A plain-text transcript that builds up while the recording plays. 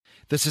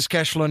This is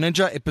Cashflow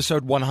Ninja,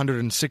 episode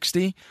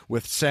 160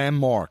 with Sam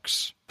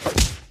Marks.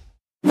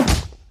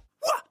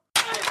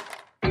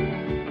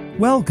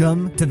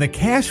 Welcome to the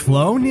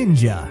Cashflow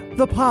Ninja,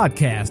 the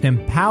podcast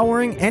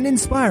empowering and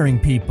inspiring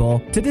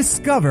people to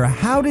discover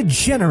how to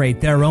generate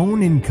their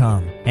own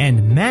income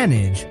and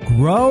manage,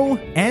 grow,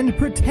 and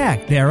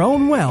protect their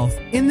own wealth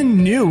in the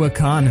new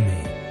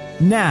economy.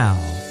 Now,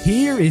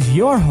 here is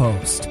your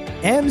host,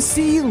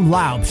 MC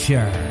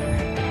Laubscher.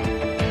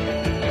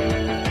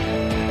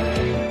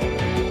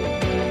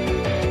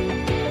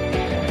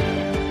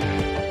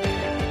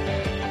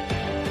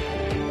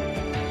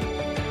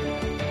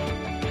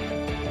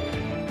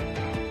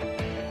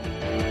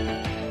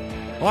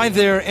 Hi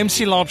there,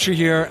 MC Laubscher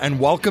here, and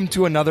welcome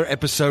to another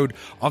episode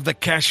of the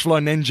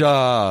Cashflow Ninja.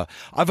 I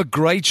have a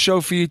great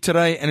show for you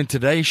today, and in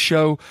today's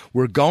show,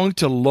 we're going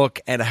to look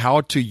at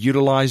how to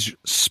utilize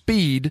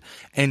speed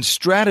and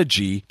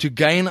strategy to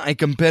gain a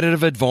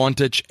competitive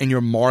advantage in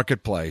your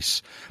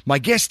marketplace. My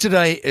guest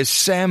today is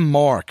Sam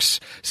Marks.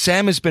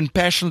 Sam has been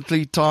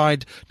passionately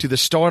tied to the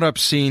startup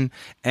scene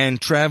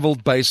and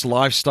travel-based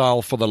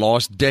lifestyle for the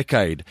last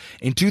decade.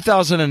 In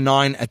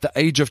 2009, at the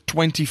age of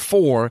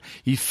 24,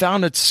 he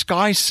founded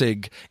SkySig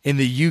in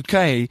the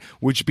UK,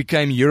 which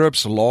became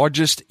Europe's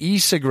largest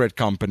e-cigarette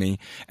company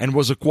and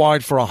was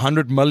acquired for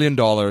 $100 million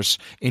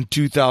in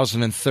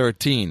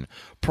 2013.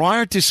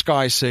 Prior to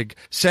SkySig,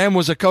 Sam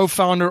was a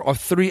co-founder of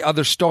 3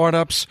 other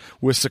startups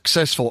with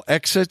successful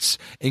exits,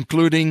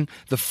 including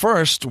the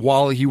first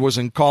while he was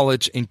in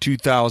college in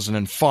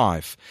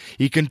 2005.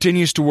 He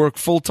continues to work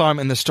full-time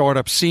in the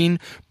startup scene,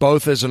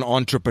 both as an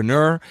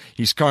entrepreneur.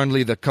 He's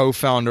currently the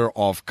co-founder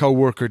of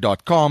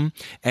Coworker.com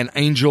and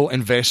angel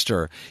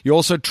investor. He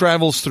also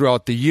travels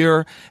throughout the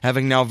year,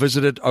 having now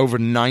visited over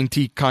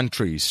 90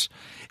 countries.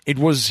 It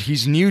was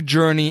his new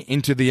journey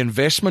into the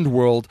investment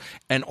world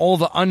and all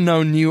the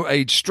unknown new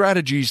age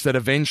strategies that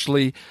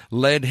eventually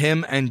led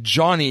him and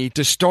Johnny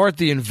to start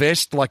the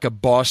Invest Like a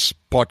Boss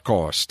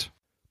podcast.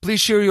 Please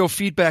share your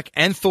feedback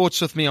and thoughts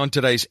with me on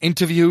today's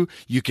interview.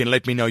 You can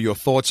let me know your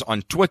thoughts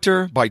on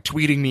Twitter by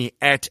tweeting me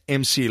at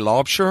MC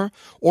Laubscher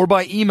or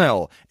by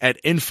email at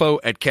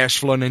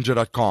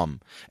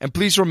info@cashflowninja.com. And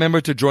please remember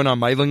to join our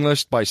mailing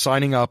list by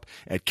signing up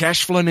at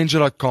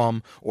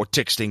cashflowninja.com or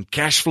texting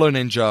Cashflow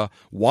Ninja,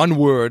 one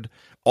word,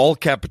 all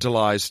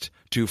capitalized,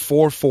 to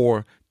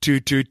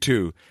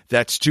 44222.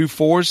 That's 2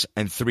 4s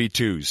and 3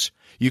 2s.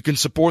 You can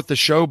support the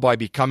show by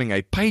becoming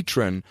a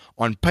patron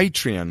on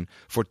Patreon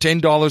for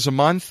 $10 a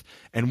month.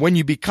 And when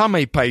you become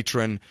a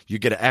patron, you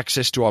get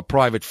access to our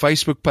private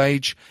Facebook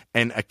page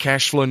and a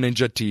Cashflow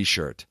Ninja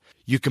t-shirt.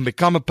 You can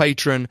become a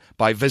patron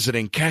by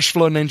visiting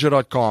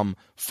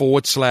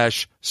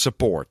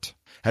cashflowninja.com/support.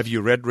 Have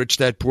you read Rich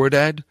Dad Poor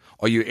Dad?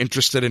 Are you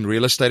interested in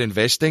real estate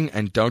investing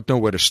and don't know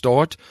where to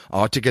start or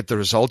how to get the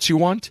results you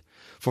want?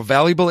 For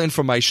valuable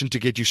information to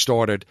get you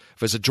started,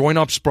 visit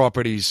JoinOps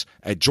Properties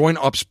at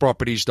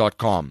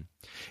joinopsproperties.com.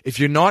 If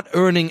you're not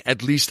earning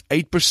at least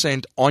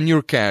 8% on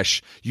your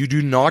cash, you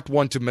do not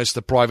want to miss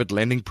the private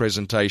lending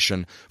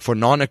presentation for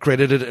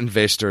non-accredited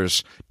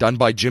investors done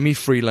by Jimmy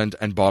Freeland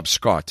and Bob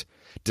Scott.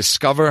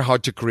 Discover how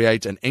to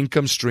create an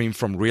income stream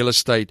from real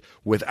estate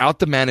without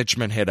the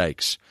management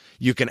headaches.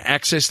 You can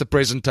access the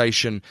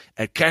presentation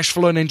at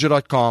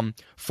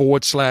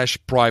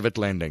cashflowninja.com/private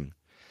lending.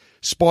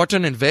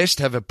 Spartan Invest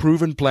have a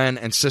proven plan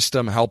and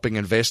system helping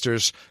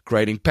investors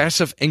creating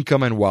passive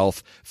income and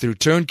wealth through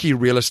turnkey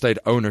real estate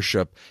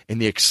ownership in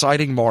the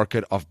exciting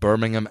market of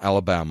Birmingham,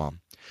 Alabama.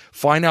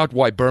 Find out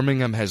why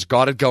Birmingham has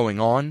got it going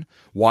on,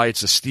 why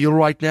it's a steal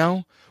right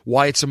now,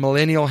 why it's a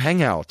millennial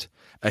hangout,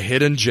 a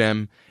hidden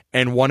gem,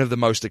 and one of the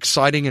most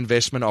exciting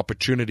investment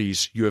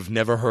opportunities you have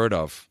never heard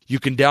of. You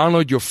can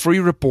download your free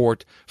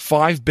report,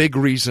 5 Big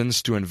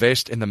Reasons to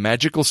Invest in the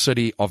Magical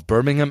City of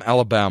Birmingham,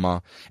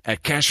 Alabama,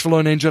 at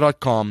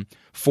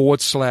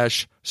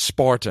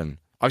cashflowninja.com/Spartan.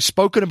 I've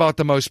spoken about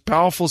the most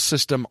powerful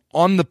system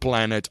on the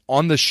planet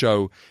on the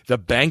show, the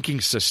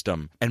banking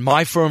system, and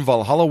my firm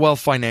Valhalla Wealth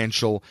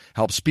Financial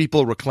helps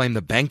people reclaim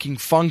the banking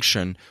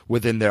function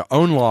within their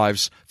own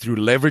lives through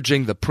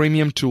leveraging the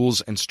premium tools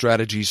and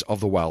strategies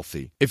of the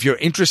wealthy. If you're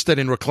interested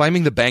in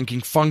reclaiming the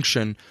banking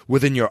function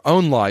within your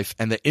own life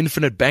and the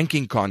infinite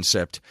banking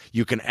concept,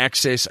 you can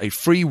access a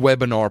free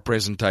webinar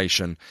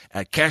presentation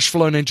at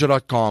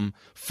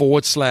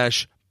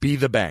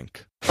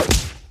cashflowninja.com/be-the-bank.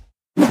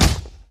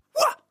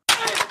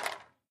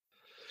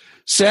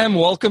 Sam,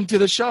 welcome to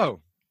the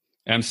show.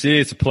 MC,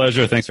 it's a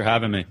pleasure. Thanks for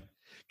having me.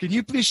 Can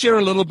you please share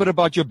a little bit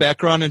about your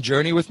background and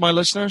journey with my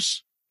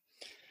listeners?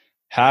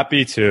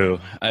 Happy to.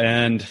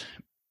 And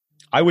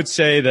I would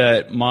say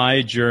that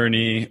my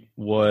journey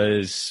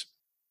was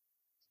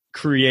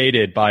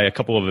created by a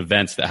couple of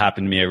events that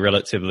happened to me at a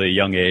relatively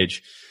young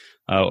age.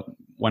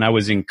 When I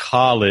was in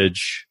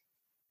college,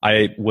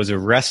 I was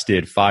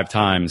arrested 5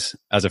 times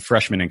as a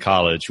freshman in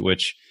college,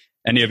 which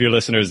any of your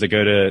listeners that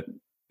go to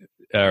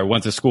or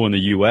went to school in the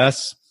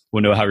U.S.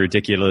 will know how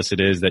ridiculous it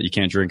is that you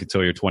can't drink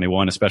until you're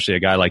 21, especially a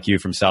guy like you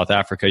from South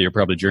Africa. You're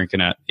probably drinking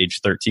at age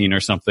 13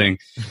 or something.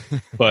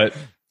 But,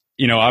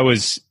 you know, I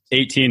was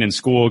 18 in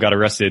school, got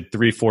arrested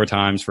 3-4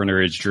 times for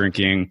underage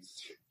drinking,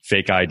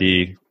 fake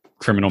ID,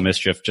 criminal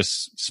mischief,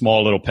 just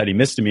small little petty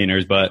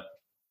misdemeanors. But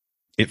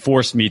it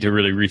forced me to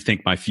really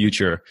rethink my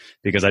future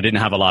because I didn't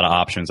have a lot of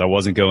options. I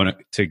wasn't going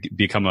to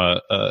become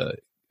a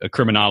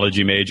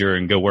criminology major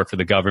and go work for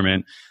the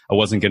government. I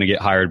wasn't going to get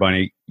hired by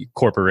any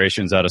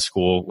corporations out of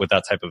school with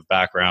that type of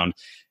background.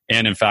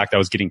 And in fact, I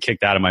was getting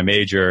kicked out of my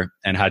major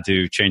and had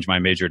to change my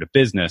major to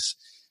business.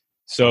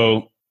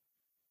 So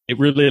it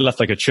really left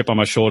like a chip on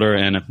my shoulder,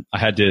 and I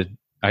had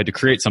to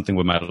create something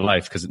with my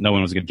life because no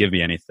one was going to give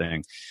me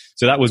anything.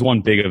 So that was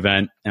one big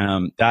event.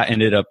 That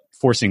ended up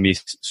forcing me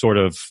sort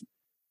of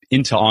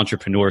into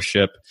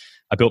entrepreneurship.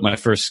 I built my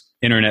first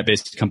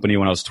internet-based company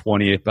when I was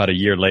 20, about a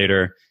year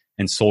later,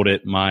 and sold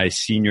it my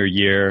senior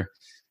year.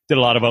 Did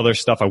a lot of other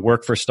stuff. I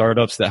worked for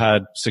startups that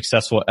had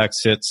successful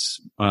exits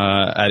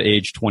at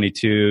age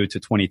 22 to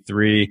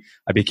 23.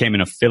 I became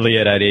an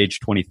affiliate at age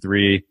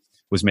 23,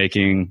 was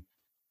making,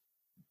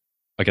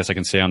 I guess I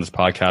can say on this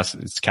podcast,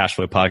 it's Cash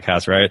Flow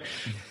Podcast, right?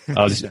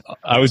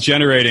 I was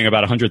generating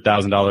about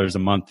 $100,000 a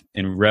month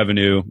in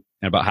revenue,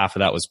 and about half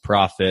of that was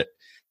profit.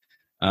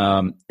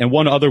 And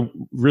one other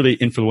really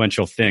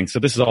influential thing. So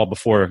this is all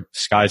before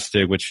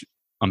SkySig, which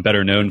I'm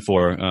better known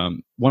for.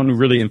 One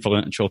really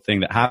influential thing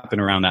that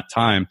happened around that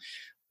time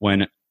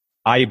when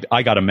I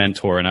got a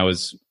mentor and I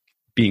was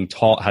being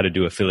taught how to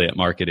do affiliate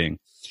marketing.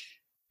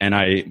 And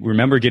I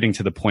remember getting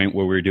to the point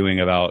where we were doing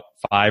about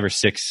 5 or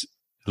 6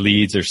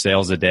 leads or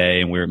sales a day,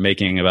 and we were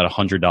making about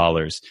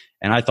 $100.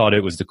 And I thought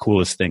it was the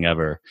coolest thing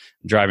ever.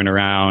 Driving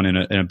around in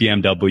a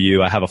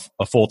BMW. I have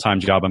a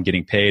full-time job I'm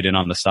getting paid, and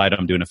on the side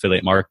I'm doing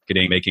affiliate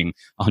marketing, making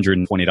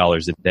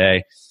 $120 a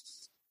day.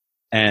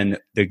 And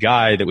the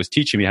guy that was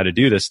teaching me how to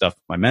do this stuff,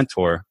 my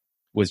mentor,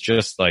 was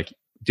just like,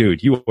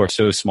 dude, you are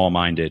so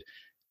small-minded.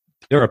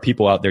 There are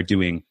people out there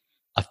doing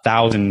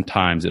 1,000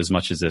 times as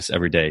much as this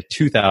every day,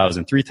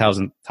 2,000,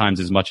 3,000 times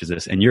as much as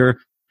this, and you're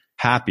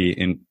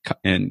happy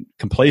and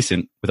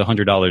complacent with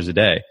 $100 a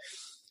day.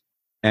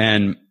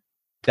 And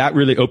that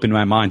really opened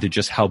my mind to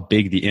just how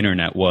big the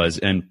internet was.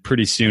 And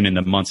pretty soon in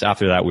the months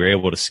after that, we were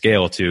able to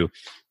scale to,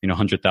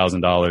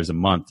 $100,000 a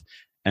month.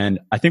 And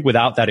I think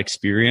without that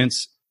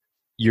experience,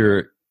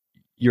 your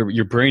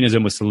brain is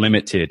almost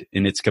limited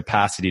in its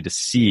capacity to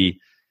see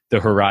the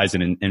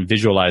horizon and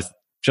visualize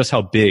just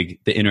how big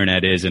the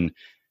internet is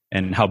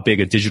and how big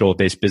a digital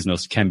based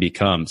business can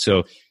become.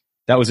 So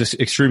that was an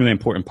extremely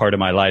important part of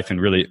my life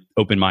and really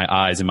opened my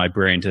eyes and my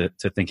brain to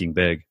thinking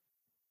big.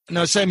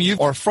 Now, Sam, you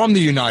are from the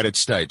United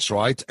States,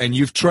 right? And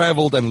you've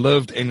traveled and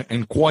lived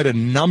in quite a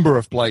number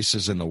of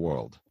places in the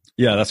world.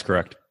 Yeah, that's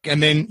correct.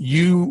 And then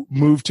you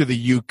moved to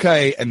the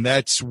UK, and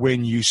that's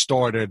when you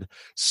started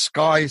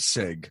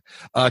SkySig.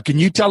 Can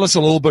you tell us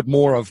a little bit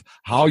more of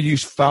how you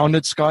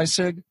founded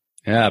SkySig?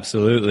 Yeah,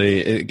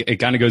 absolutely. It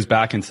kind of goes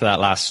back into that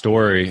last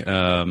story.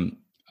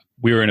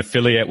 We were an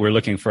affiliate. We were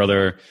looking for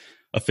other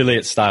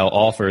affiliate style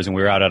offers, and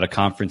we were out at a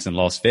conference in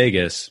Las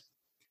Vegas.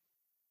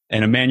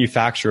 And a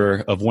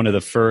manufacturer of one of the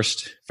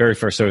very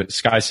first, so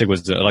SkySig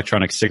was the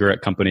electronic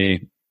cigarette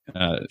company.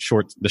 The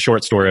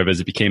short story of it is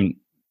it became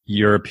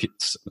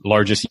Europe's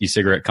largest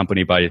e-cigarette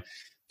company by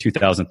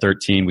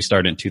 2013. We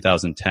started in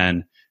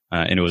 2010,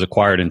 and it was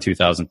acquired in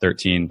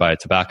 2013 by a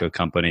tobacco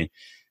company.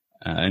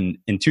 And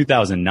in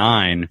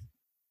 2009,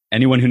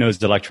 anyone who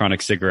knows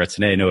electronic cigarettes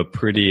today know a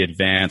pretty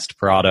advanced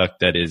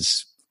product that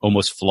is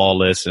almost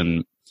flawless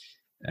and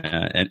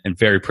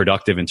very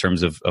productive in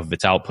terms of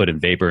its output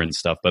and vapor and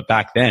stuff. But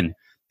back then,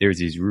 there's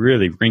these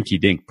really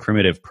rinky-dink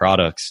primitive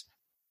products.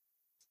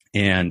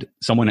 And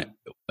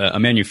a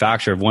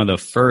manufacturer of one of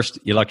the first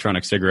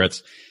electronic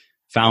cigarettes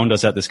found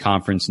us at this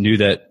conference, knew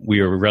that we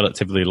were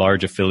relatively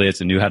large affiliates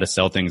and knew how to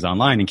sell things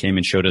online, and came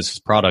and showed us his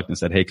product and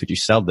said, hey, could you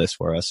sell this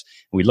for us?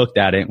 And we looked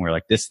at it and we're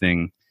like, this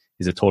thing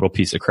is a total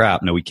piece of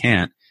crap. No, we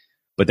can't.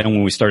 But then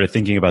when we started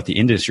thinking about the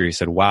industry, we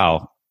said,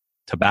 wow,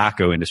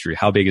 tobacco industry,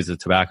 how big is the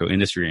tobacco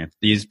industry? And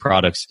these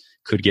products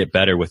could get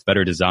better with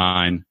better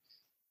design,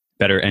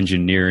 better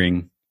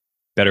engineering,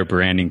 better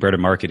branding, better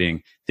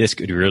marketing. This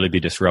could really be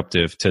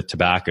disruptive to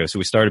tobacco. So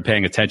we started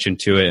paying attention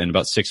to it. And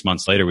about 6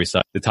 months later, we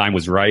saw the time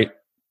was right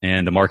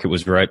and the market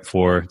was ripe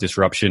for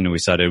disruption. And we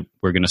decided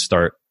we're going to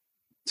start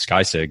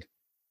SkySig.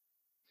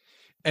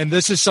 And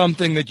this is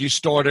something that you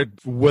started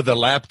with a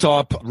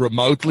laptop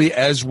remotely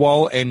as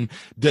well. And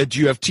did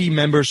you have team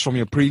members from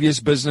your previous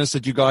business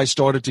that you guys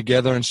started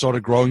together and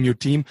started growing your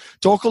team?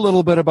 Talk a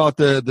little bit about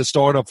the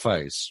startup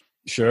phase.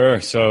 Sure.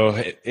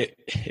 So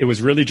it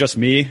was really just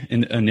me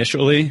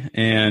initially,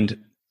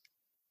 and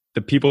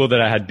the people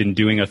that I had been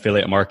doing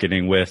affiliate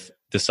marketing with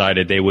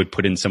decided they would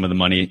put in some of the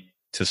money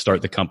to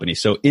start the company.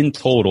 So in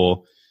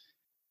total,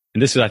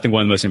 and this is, I think,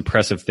 one of the most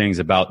impressive things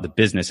about the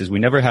business is we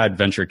never had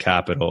venture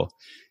capital.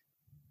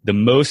 The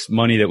most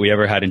money that we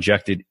ever had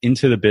injected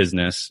into the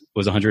business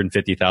was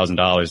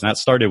 $150,000. And that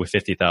started with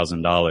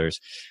 $50,000,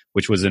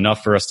 which was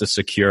enough for us to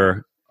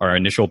secure our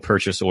initial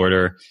purchase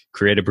order,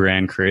 create a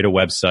brand, create a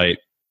website,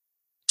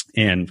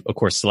 and of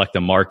course, select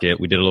a market.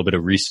 We did a little bit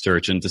of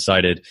research and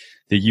decided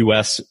the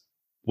US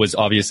was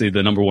obviously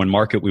the number one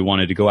market we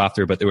wanted to go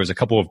after, but there was a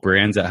couple of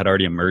brands that had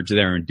already emerged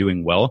there and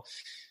doing well.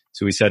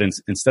 So we said,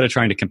 instead of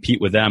trying to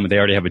compete with them, they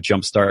already have a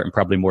jump start and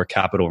probably more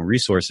capital and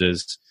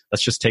resources.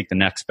 Let's just take the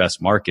next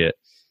best market.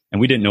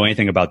 And we didn't know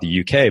anything about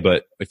the UK,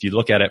 but if you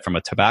look at it from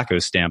a tobacco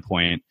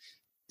standpoint,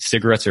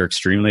 cigarettes are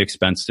extremely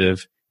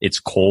expensive. It's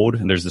cold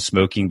and there's the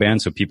smoking ban.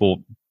 So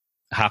people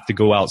have to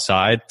go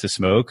outside to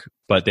smoke,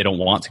 but they don't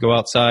want to go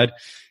outside.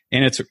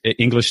 And it's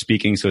English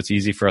speaking, so it's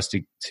easy for us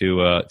to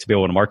be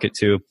able to market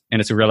to. And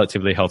it's a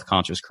relatively health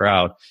conscious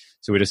crowd.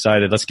 So we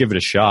decided, let's give it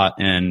a shot.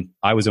 And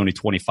I was only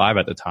 25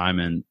 at the time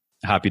and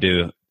happy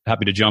to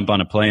jump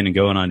on a plane and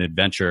go on an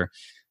adventure.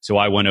 So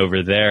I went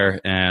over there,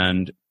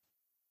 and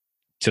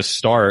to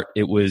start,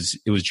 it was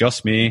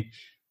just me.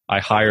 I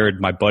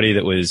hired my buddy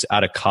that was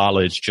out of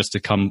college just to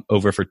come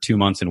over for 2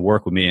 months and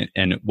work with me.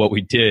 And what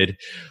we did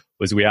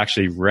was we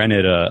actually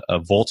rented a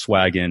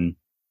Volkswagen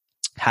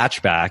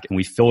hatchback, and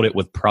we filled it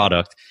with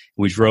product.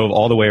 We drove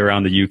all the way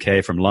around the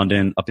UK, from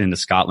London up into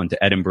Scotland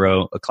to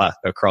Edinburgh,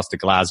 across to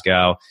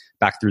Glasgow,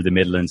 back through the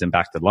Midlands and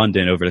back to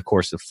London over the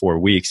course of 4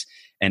 weeks.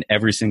 And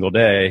every single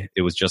day,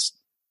 it was just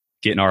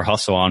getting our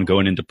hustle on,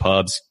 going into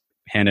pubs,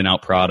 handing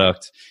out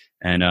product,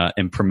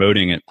 and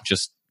promoting it,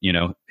 just,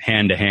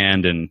 hand to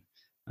hand, and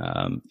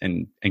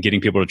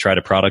getting people to try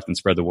the product and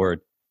spread the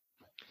word.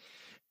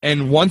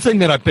 And one thing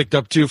that I picked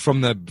up too from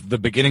the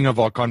beginning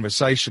of our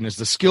conversation is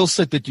the skill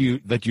set that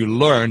you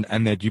learned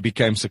and that you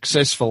became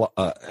successful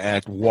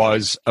at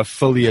was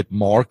affiliate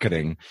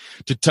marketing,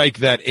 to take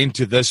that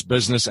into this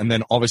business, and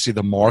then obviously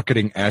the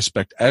marketing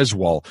aspect as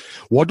well.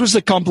 What was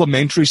the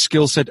complementary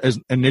skill set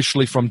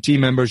initially from team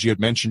members? You had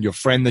mentioned your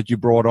friend that you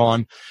brought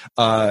on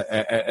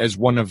as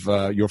one of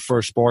your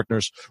first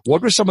partners.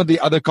 What were some of the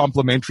other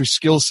complementary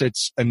skill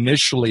sets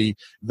initially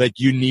that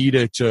you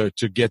needed to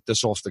get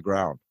this off the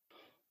ground?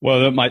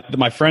 Well,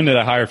 my friend that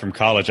I hired from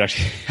college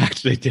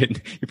actually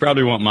didn't. You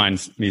probably won't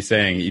mind me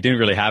saying he didn't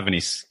really have any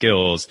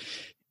skills.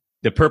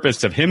 The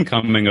purpose of him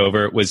coming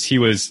over was he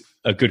was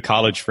a good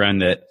college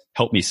friend that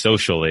helped me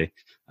socially,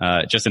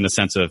 just in the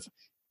sense of,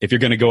 if you're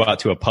going to go out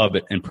to a pub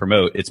and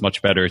promote, it's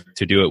much better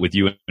to do it with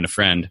you and a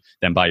friend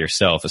than by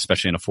yourself,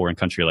 especially in a foreign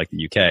country like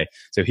the UK.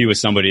 So he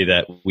was somebody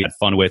that we had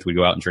fun with. We'd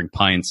go out and drink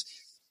pints,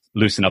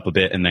 loosen up a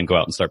bit, and then go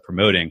out and start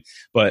promoting.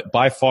 But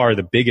by far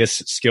the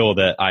biggest skill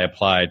that I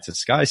applied to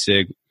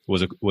SkySig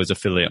was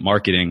affiliate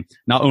marketing.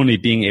 Not only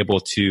being able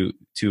to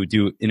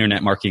do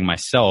internet marketing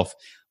myself,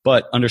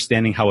 but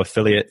understanding how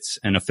affiliates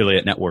and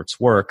affiliate networks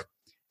work,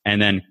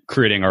 and then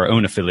creating our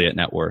own affiliate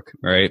network,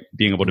 right?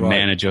 Being able to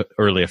manage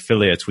early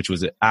affiliates, which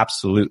was an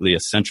absolutely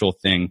essential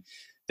thing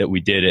that we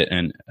did it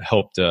and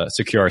helped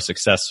secure our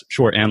success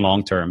short and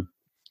long term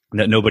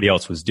that nobody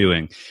else was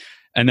doing.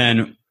 And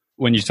then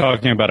when you're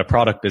talking about a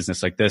product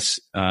business like this,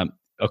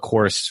 of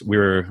course,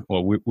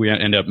 we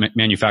ended up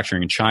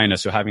manufacturing in China.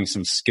 So having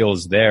some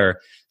skills there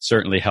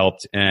certainly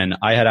helped. And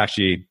I had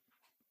actually,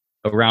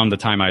 around the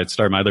time I had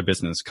started my other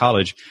business in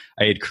college,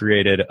 I had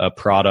created a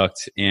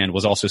product and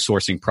was also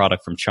sourcing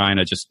product from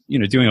China, just,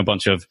 doing a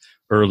bunch of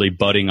early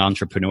budding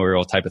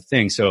entrepreneurial type of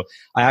things. So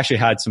I actually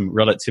had some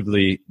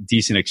relatively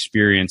decent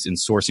experience in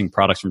sourcing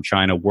products from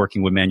China,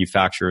 working with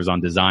manufacturers on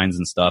designs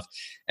and stuff.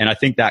 And I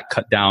think that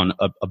cut down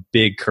a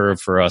big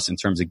curve for us in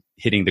terms of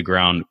hitting the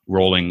ground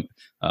rolling,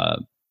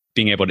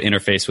 being able to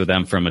interface with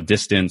them from a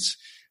distance,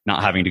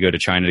 not having to go to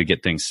China to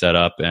get things set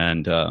up,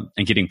 and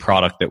getting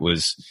product that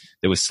was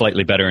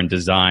slightly better in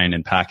design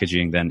and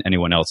packaging than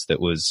anyone else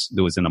that was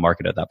in the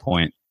market at that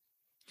point.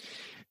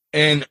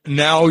 And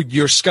now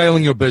you're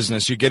scaling your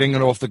business, you're getting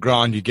it off the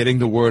ground, you're getting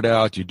the word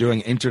out, you're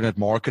doing internet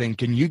marketing.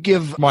 Can you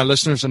give my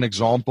listeners an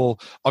example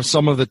of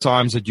some of the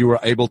times that you were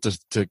able to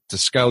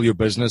scale your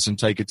business and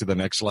take it to the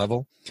next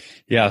level?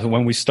 Yeah,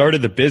 when we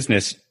started the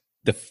business,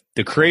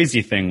 the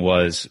crazy thing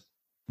was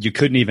you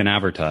couldn't even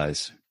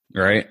advertise,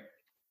 right?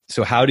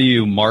 So how do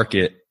you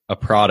market a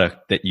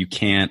product that you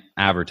can't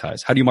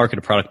advertise? How do you market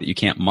a product that you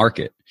can't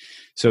market?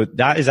 So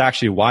that is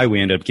actually why we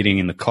ended up getting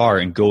in the car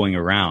and going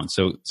around.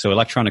 So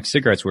electronic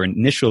cigarettes were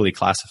initially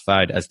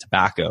classified as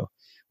tobacco,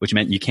 which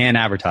meant you can't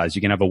advertise.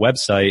 You can have a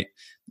website,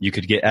 you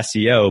could get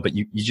SEO, but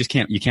you just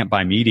can't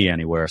buy media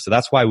anywhere. So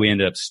that's why we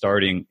ended up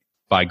starting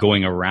by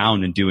going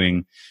around and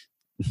doing,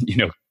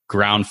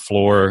 ground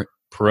floor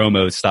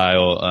promo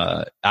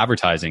style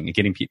advertising and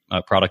getting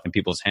product in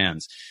people's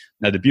hands.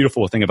 Now, the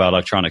beautiful thing about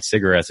electronic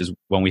cigarettes is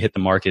when we hit the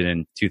market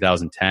in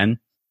 2010,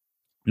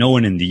 no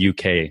one in the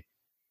UK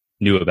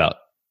knew about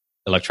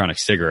electronic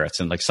cigarettes,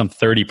 and like some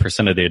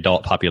 30% of the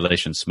adult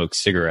population smoked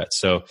cigarettes.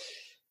 So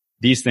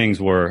these things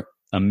were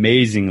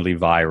amazingly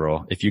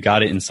viral. If you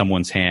got it in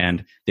someone's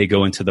hand, they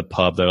go into the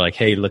pub, they're like,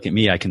 hey, look at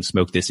me, I can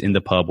smoke this in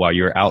the pub while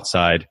you're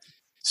outside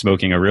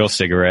smoking a real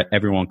cigarette.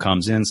 Everyone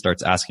comes in,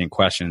 starts asking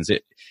questions.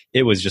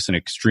 It was just an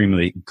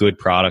extremely good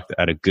product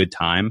at a good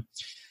time.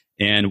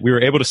 And we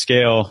were able to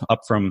scale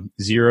up from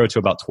 0 to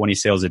about 20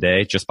 sales a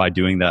day just by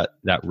doing that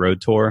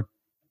road tour.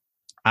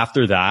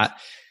 After that,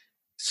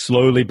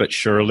 slowly but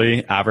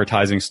surely,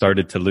 advertising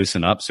started to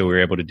loosen up. So we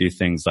were able to do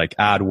things like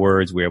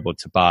AdWords. We were able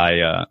to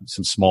buy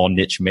some small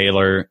niche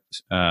mailer.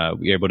 We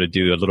were able to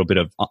do a little bit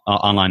of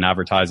online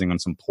advertising on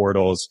some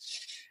portals.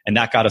 And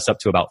that got us up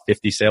to about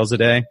 50 sales a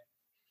day.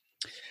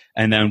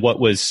 And then what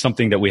was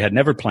something that we had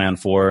never planned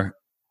for,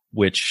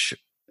 which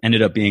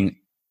ended up being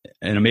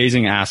an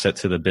amazing asset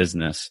to the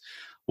business,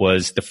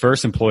 was the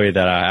first employee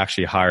that I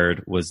actually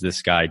hired was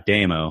this guy,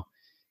 Damo.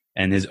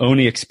 And his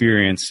only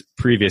experience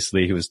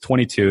previously, he was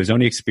 22, his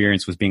only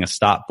experience was being a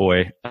stop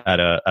boy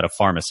at a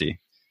pharmacy.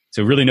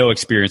 So really no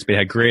experience, but he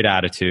had great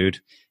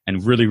attitude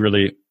and really,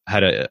 really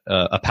had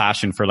a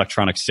passion for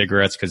electronic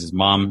cigarettes because his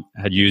mom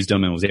had used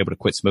them and was able to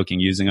quit smoking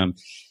using them.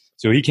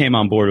 So he came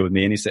on board with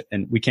me and he said,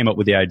 and we came up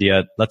with the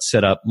idea, let's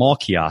set up mall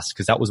kiosks,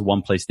 because that was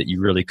one place that you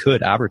really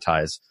could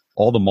advertise.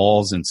 All the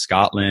malls in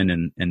Scotland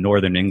and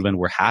Northern England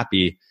were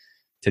happy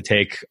to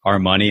take our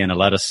money and to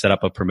let us set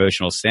up a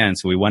promotional stand.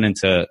 So we went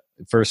into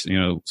first,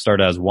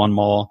 started as one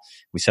mall.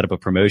 We set up a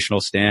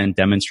promotional stand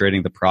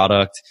demonstrating the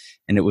product.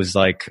 And it was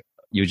like,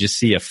 you would just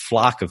see a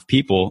flock of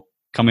people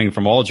coming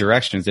from all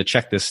directions to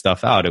check this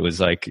stuff out. It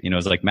was like, it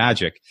was like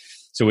magic.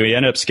 So we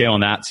ended up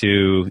scaling that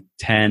to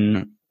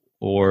 10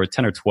 or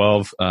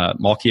 12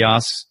 mall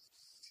kiosks.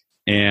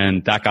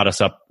 And that got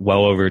us up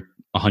well over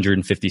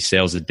 150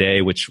 sales a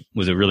day, which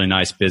was a really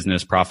nice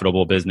business,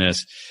 profitable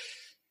business.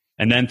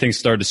 And then things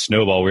started to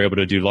snowball. We were able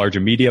to do larger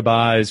media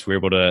buys. We were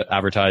able to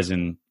advertise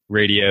in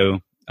radio,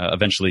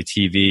 eventually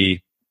TV,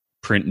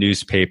 print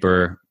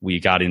newspaper. We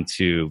got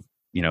into,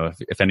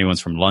 if anyone's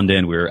from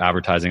London, we were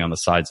advertising on the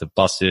sides of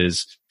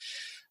buses.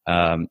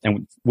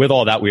 And with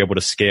all that, we were able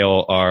to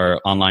scale our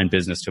online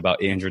business to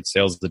about 800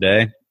 sales a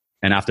day.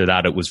 And after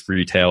that, it was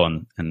retail.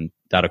 And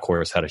that, of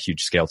course, had a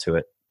huge scale to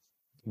it.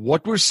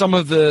 What were some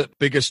of the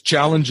biggest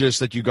challenges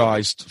that you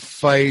guys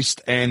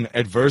faced and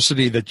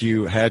adversity that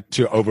you had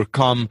to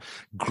overcome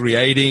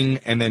creating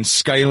and then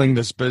scaling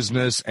this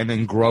business and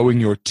then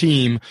growing your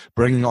team,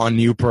 bringing on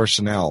new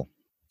personnel?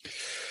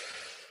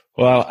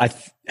 Well,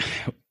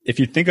 if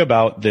you think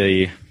about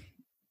the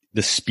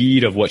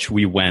speed of which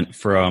we went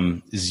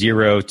from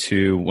zero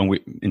to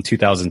in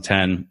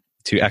 2010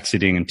 to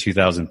exiting in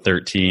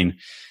 2013,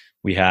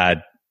 we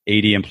had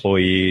 80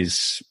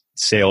 employees,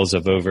 sales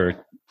of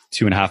over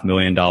 $2.5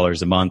 million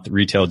a month,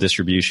 retail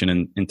distribution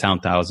in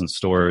 10,000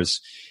 stores.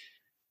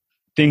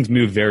 Things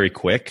move very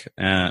quick.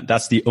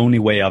 That's the only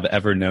way I've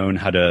ever known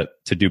how to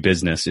do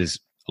business, is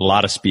a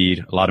lot of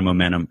speed, a lot of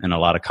momentum, and a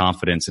lot of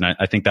confidence. And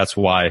I think that's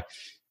why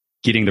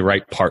getting the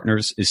right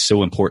partners is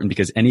so important,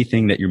 because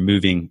anything that you're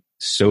moving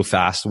so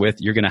fast with,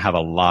 you're going to have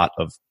a lot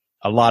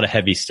of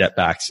heavy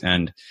setbacks.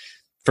 And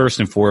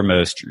first and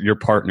foremost, your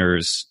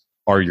partners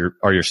are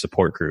your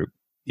support group.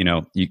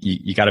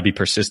 You got to be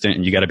persistent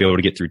and you got to be able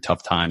to get through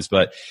tough times.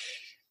 But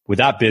with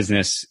that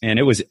business, and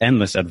it was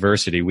endless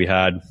adversity. We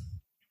had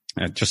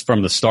just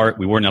from the start,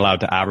 we weren't allowed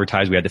to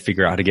advertise. We had to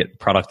figure out how to get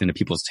product into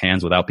people's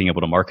hands without being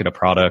able to market a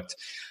product.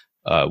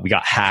 We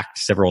got hacked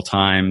several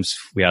times.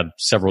 We had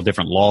several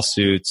different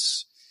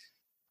lawsuits.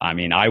 I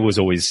mean, I was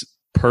always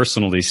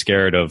personally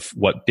scared of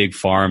what Big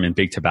Farm and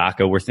Big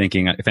Tobacco were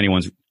thinking. If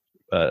anyone's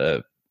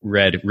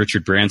read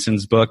Richard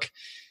Branson's book,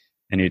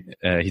 and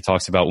he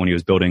talks about when he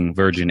was building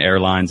Virgin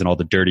Airlines and all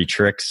the dirty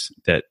tricks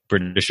that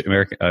British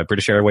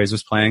Airways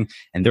was playing.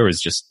 And there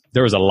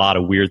was a lot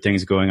of weird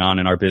things going on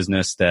in our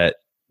business that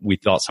we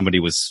thought somebody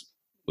was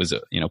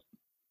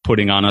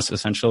putting on us,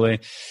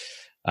 essentially.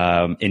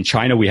 In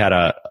China, we had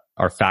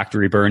our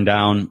factory burned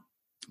down.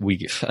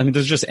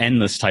 There's just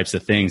endless types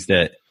of things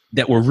that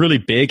were really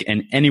big,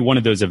 and any one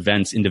of those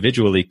events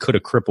individually could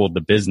have crippled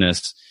the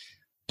business.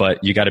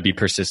 But you got to be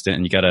persistent,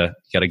 and you got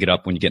to get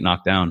up when you get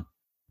knocked down.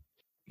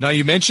 Now,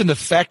 you mentioned the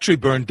factory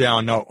burned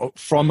down. Now,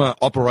 from an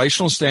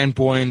operational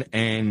standpoint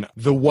and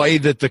the way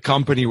that the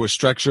company was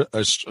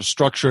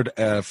structured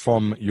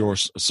from your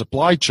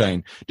supply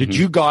chain, did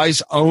you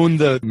guys own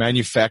the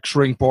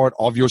manufacturing part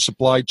of your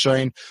supply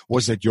chain?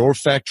 Was it your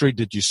factory?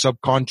 Did you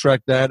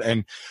subcontract that?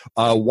 And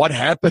what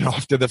happened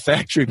after the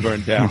factory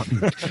burned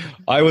down?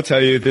 I will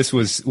tell you, this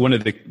was one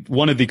of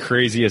the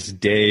craziest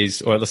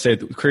days, or let's say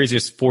the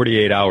craziest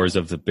 48 hours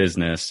of the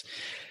business.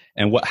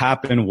 And what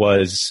happened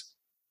was,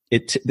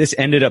 this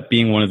ended up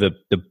being one of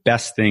the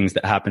best things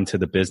that happened to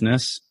the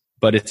business,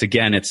 but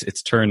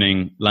it's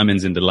turning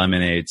lemons into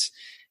lemonades.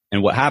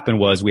 And what happened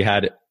was, we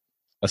had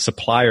a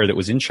supplier that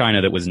was in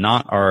China that was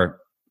not our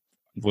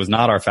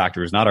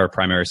factory, was not our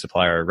primary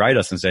supplier, write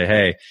us and say,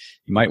 hey,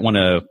 you might want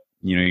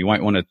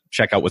to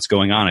check out what's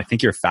going on. I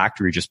think your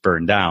factory just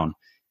burned down.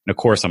 And of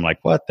course I'm like,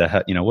 what the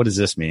heck? What does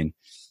this mean?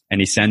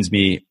 And he sends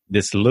me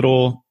this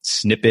little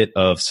snippet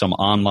of some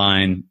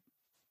online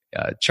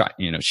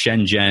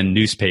Shenzhen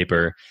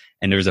newspaper,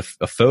 and there's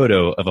a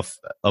photo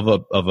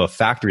of a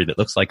factory that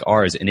looks like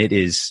ours, and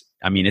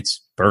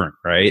it's burnt,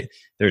 right?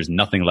 There's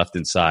nothing left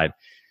inside.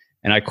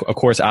 And I, of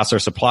course, asked our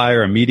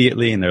supplier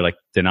immediately, and they're like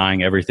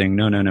denying everything.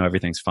 No,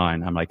 everything's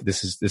fine. I'm like,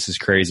 this is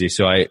crazy.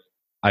 So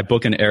I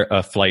book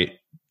a flight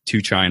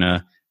to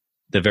China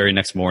the very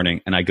next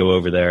morning, and I go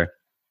over there,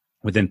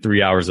 Within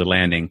 3 hours of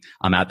landing,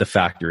 I'm at the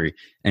factory,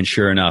 and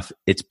sure enough,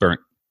 it's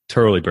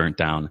totally burnt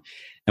down.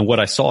 And what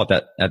I saw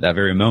at that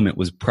very moment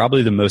was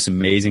probably the most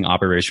amazing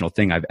operational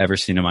thing I've ever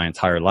seen in my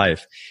entire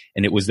life.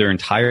 And it was their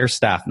entire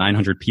staff,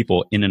 900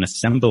 people in an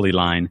assembly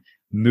line,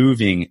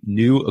 moving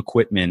new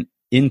equipment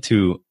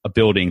into a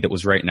building that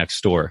was right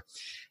next door.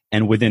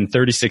 And within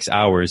 36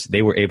 hours,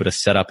 they were able to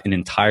set up an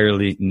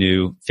entirely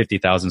new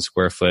 50,000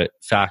 square foot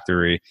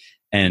factory,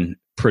 and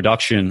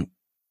production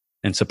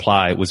and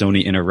supply was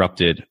only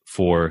interrupted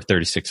for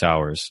 36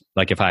 hours.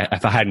 Like if I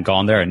hadn't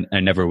gone there, I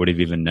never would have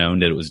even known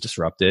that it was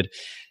disrupted.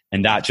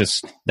 And that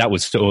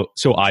was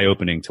so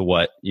eye-opening to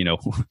what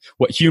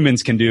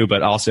humans can do,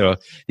 but also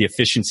the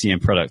efficiency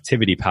and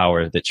productivity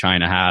power that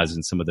China has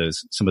in some of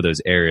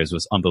those areas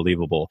was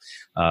unbelievable.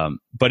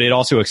 But it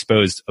also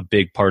exposed a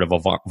big part of a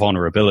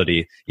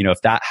vulnerability.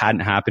 If that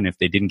hadn't happened, if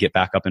they didn't get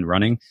back up and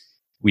running,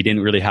 we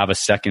didn't really have a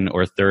second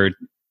or third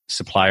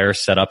supplier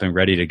set up and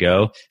ready to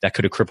go. That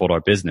could have crippled our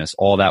business.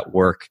 All that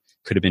work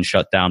could have been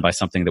shut down by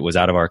something that was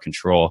out of our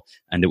control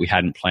and that we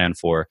hadn't planned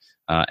for.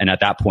 And at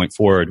that point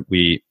forward,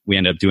 we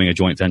ended up doing a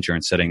joint venture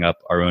and setting up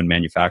our own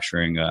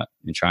manufacturing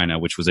in China,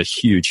 which was a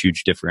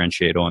huge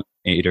differentiator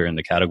in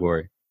the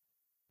category.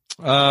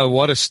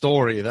 What a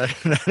story.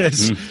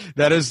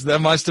 That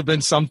must have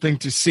been something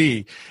to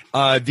see.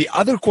 The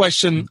other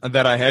question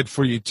that I had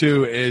for you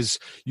too is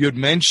you had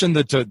mentioned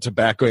the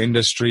tobacco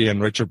industry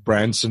and Richard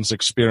Branson's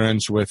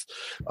experience with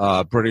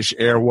British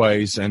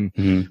Airways. And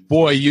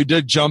boy, you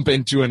did jump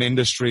into an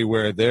industry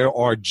where there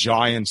are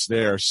giants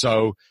there.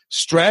 So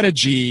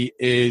strategy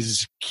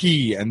is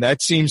key, and that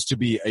seems to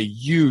be a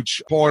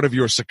huge part of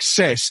your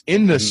success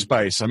in this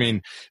space. I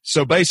mean,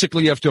 so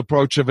basically you have to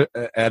approach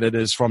at it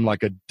as from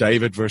like a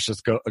David versus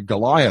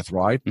Goliath,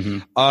 right?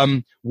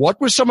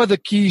 What were some of the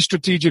key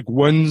strategic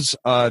wins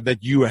that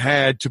you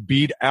had to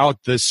beat out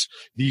these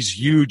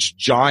huge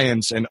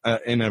giants in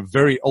a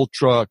very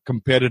ultra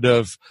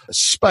competitive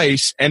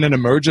space and an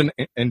emerging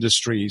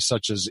industry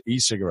such as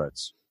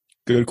e-cigarettes?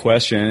 Good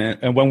question.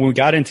 And when we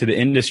got into the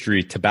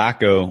industry,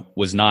 tobacco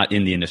was not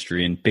in the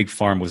industry and Big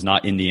Farm was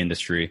not in the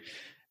industry.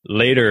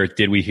 Later,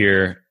 did we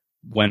hear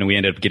when we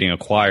ended up getting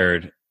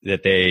acquired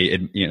that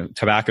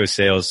tobacco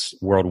sales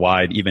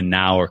worldwide, even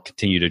now, are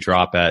continue to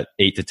drop at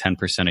 8 to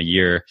 10% a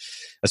year,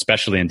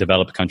 especially in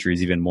developed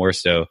countries, even more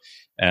so.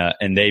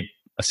 And they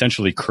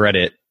essentially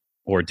credit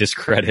or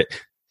discredit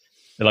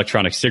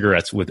electronic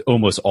cigarettes with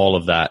almost all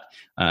of that.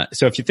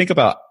 So if you think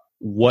about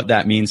what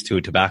that means to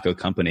a tobacco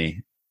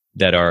company,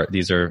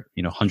 these are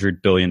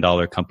 $100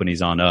 billion companies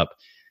on up,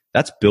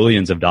 that's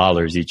billions of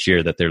dollars each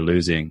year that they're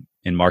losing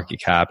in market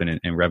cap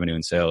and revenue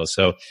and sales.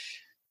 So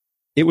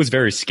it was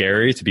very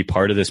scary to be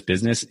part of this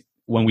business.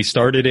 When we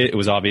started it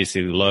was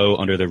obviously low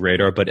under the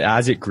radar, but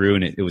as it grew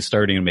and it was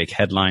starting to make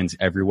headlines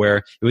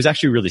everywhere, it was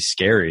actually really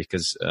scary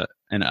because,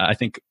 and I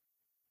think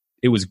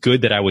it was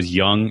good that I was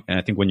young. And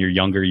I think when you're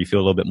younger, you feel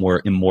a little bit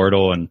more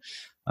immortal and,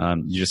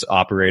 you just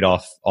operate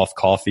off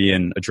coffee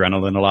and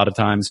adrenaline a lot of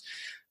times.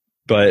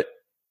 But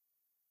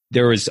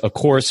there was, of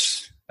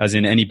course, as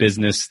in any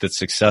business that's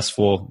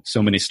successful,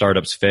 so many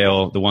startups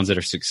fail. The ones that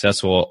are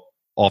successful,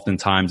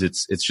 oftentimes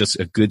it's just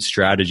a good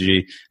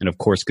strategy and, of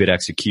course, good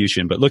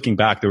execution. But looking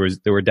back, there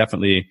were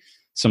definitely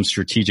some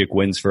strategic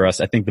wins for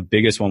us. I think the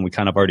biggest one we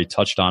kind of already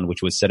touched on,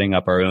 which was setting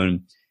up our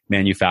own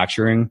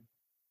manufacturing.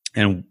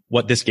 And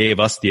what this gave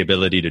us the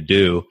ability to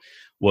do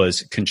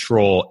was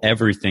control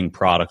everything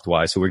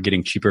product-wise. So we're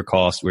getting cheaper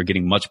costs, we're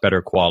getting much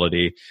better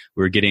quality,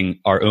 we're getting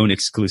our own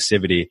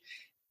exclusivity.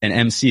 And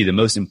MC, the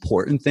most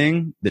important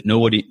thing that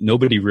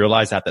nobody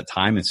realized at the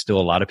time, and still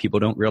a lot of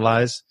people don't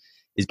realize,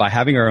 is by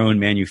having our own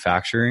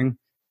manufacturing,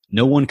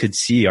 no one could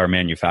see our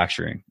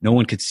manufacturing. No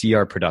one could see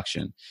our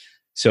production.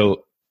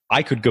 So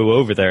I could go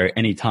over there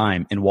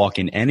anytime and walk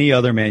in any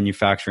other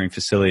manufacturing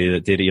facility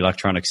that did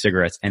electronic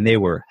cigarettes, and they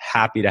were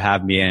happy to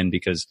have me in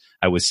because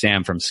I was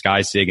Sam from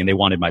SkySig and they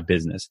wanted my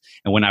business.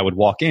 And when I would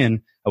walk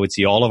in, I would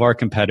see all of our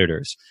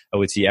competitors. I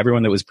would see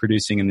everyone that was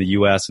producing in the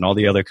US and all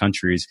the other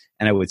countries.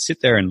 And I would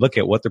sit there and look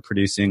at what they're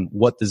producing,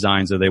 what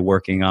designs are they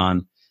working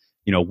on,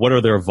 what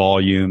are their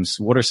volumes,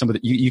 what are some of the,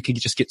 you can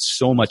just get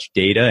so much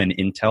data and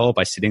intel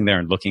by sitting there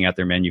and looking at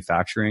their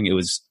manufacturing. It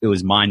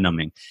was mind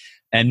numbing.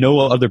 And no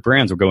other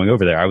brands were going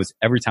over there.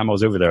 Every time I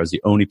was over there, I was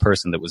the only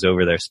person that was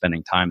over there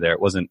spending time there. It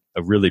wasn't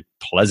a really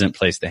pleasant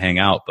place to hang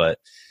out, but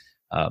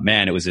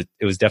man, it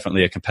was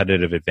definitely a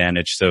competitive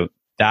advantage. So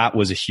that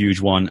was a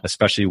huge one,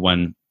 especially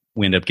when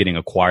we ended up getting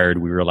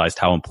acquired. We realized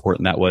how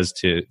important that was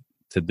to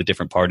the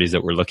different parties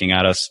that were looking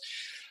at us.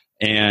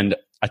 And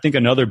I think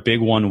another big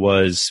one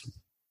was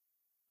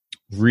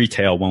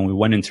retail. When we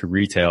went into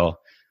retail,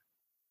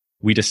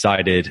 we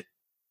decided,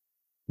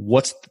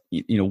 what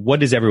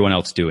is everyone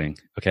else doing?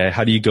 Okay.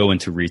 How do you go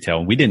into retail?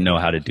 And we didn't know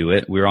how to do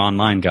it. We were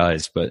online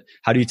guys, but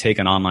how do you take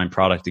an online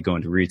product to go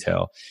into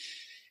retail?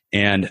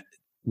 And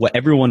what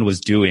everyone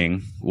was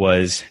doing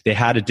was they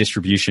had a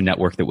distribution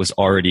network that was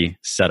already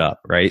set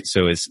up, right?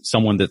 So as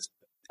someone that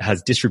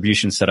has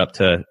distribution set up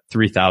to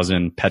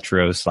 3,000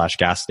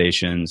 petro/gas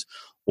stations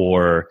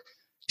or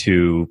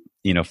to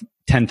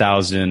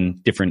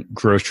 10,000 different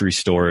grocery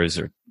stores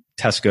or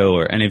Tesco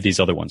or any of these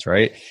other ones,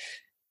 right?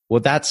 Well,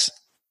 that's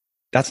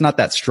not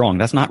that strong.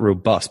 That's not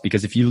robust,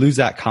 because if you lose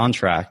that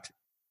contract,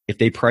 if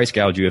they price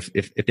gouge you,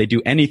 if they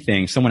do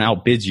anything, someone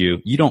outbids you,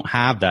 you don't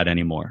have that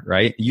anymore,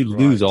 right? You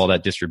lose all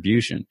that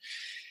distribution.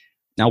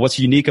 Now, what's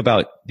unique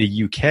about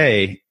the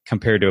UK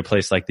compared to a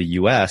place like the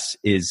US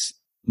is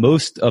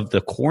most of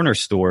the corner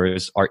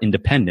stores are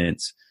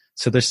independents.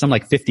 So there's some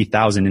like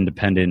 50,000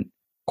 independent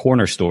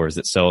corner stores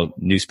that sell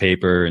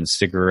newspaper and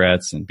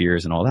cigarettes and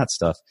beers and all that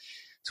stuff.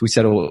 So we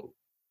said, well,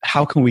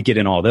 how can we get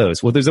in all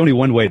those? Well, there's only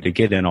one way to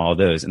get in all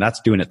those, and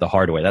that's doing it the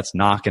hard way. That's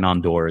knocking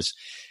on doors.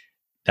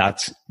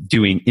 That's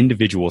doing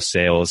individual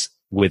sales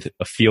with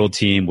a field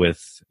team,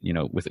 with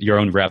your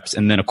own reps.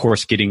 And then of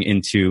course, getting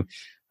into,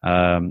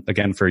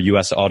 again, for a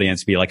US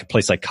audience, be like a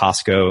place like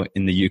Costco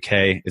in the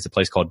UK is a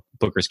place called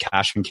Booker's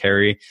Cash and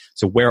Carry.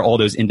 So where all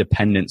those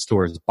independent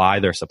stores buy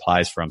their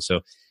supplies from.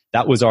 So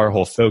that was our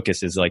whole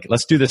focus, is like,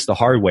 let's do this the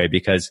hard way,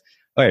 because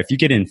all right, if you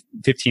get in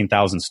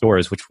 15,000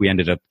 stores, which we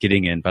ended up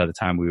getting in by the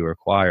time we were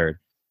acquired,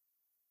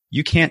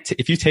 you can't,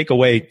 if you take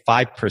away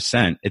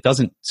 5%, it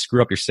doesn't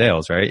screw up your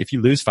sales, right? If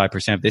you lose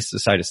 5%, if they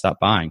decide to stop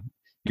buying,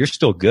 you're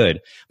still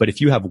good. But if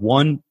you have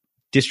one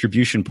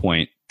distribution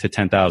point to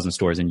 10,000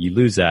 stores and you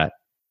lose that,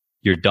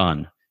 you're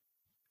done.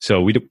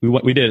 So we did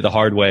it the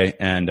hard way.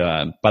 And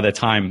by the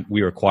time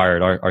we were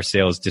acquired, our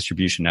sales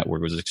distribution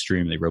network was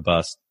extremely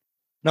robust.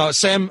 Now,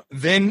 Sam,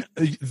 then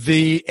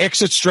the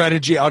exit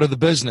strategy out of the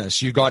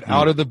business. You got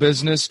out of the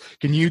business.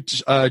 Can you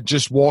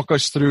just walk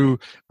us through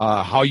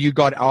how you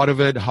got out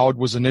of it, how it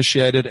was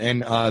initiated,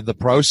 and the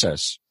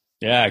process?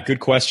 Yeah,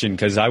 good question,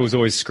 because I was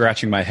always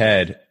scratching my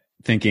head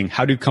thinking,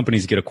 how do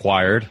companies get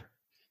acquired?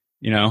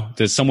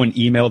 Does someone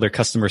email their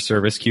customer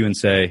service queue and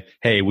say,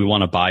 hey, we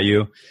want to buy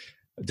you?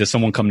 Does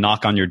someone come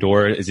knock on your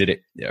door?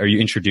 Are you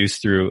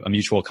introduced through a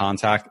mutual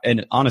contact?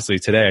 And honestly,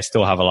 today I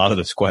still have a lot of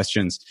those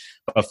questions.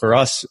 But for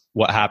us,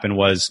 what happened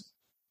was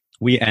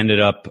we ended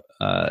up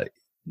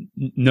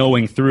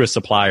knowing through a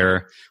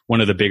supplier, one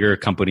of the bigger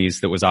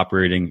companies that was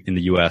operating in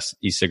the US,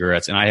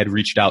 e-cigarettes. And I had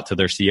reached out to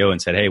their CEO and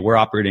said, hey, we're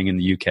operating in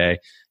the UK.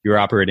 You're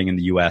operating in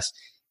the US.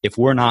 If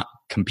we're not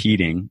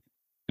competing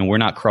and we're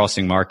not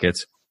crossing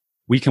markets,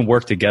 we can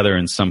work together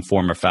in some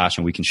form or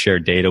fashion. We can share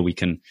data. We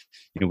can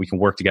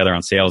work together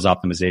on sales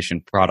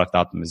optimization, product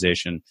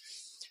optimization.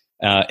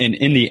 And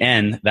in the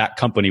end, that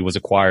company was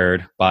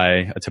acquired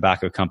by a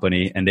tobacco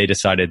company, and they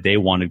decided they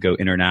wanted to go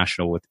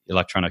international with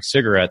electronic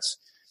cigarettes.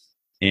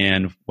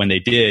 And when they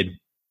did,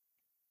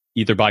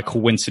 either by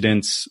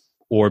coincidence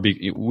or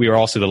we were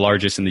also the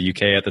largest in the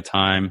UK at the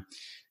time,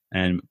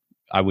 and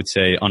I would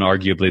say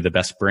unarguably the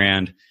best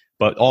brand,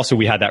 but also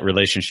we had that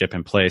relationship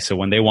in place. So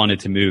when they wanted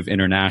to move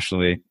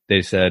internationally,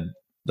 they said,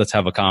 let's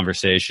have a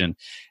conversation.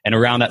 And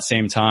around that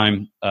same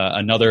time,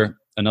 another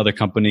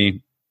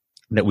company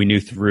that we knew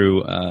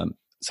through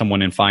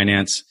someone in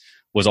finance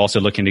was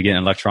also looking to get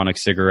electronic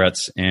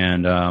cigarettes.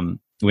 And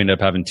we ended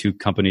up having two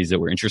companies that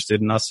were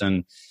interested in us.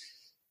 And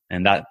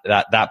at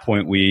that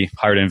point, we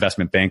hired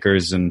investment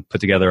bankers and put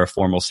together a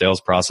formal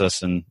sales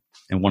process. And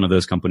one of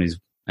those companies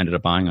ended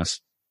up buying us.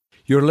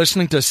 You're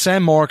listening to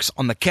Sam Marks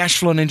on the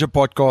Cashflow Ninja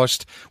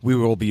podcast. We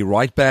will be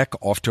right back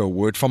after a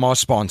word from our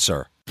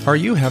sponsor. Are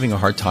you having a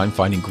hard time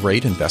finding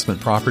great investment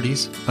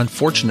properties?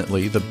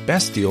 Unfortunately, the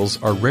best deals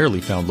are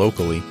rarely found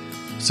locally.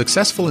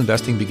 Successful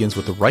investing begins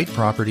with the right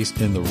properties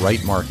in the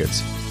right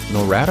markets.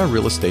 Norada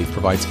Real Estate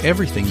provides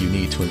everything you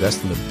need to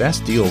invest in the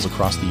best deals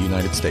across the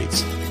United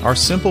States. Our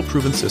simple,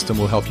 proven system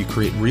will help you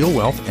create real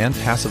wealth and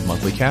passive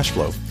monthly cash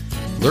flow.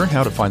 Learn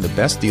how to find the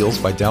best deals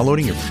by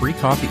downloading your free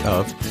copy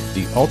of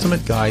The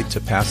Ultimate Guide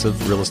to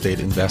Passive Real Estate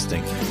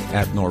Investing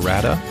at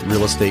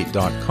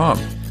noradarealestate.com.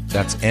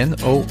 That's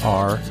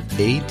NORADA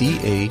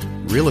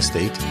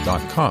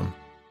realestate.com.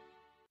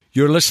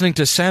 You're listening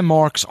to Sam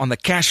Marks on the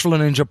Cashflow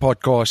Ninja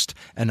podcast,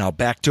 and now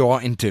back to our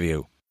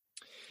interview.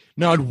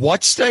 Now, at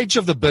what stage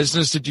of the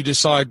business did you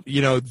decide,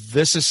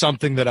 this is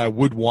something that I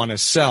would want to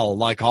sell?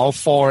 Like, how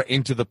far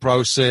into the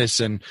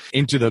process and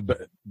into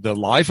the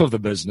life of the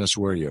business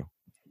were you?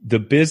 The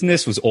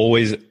business was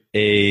always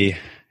a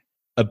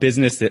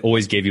business that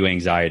always gave you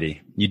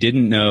anxiety. You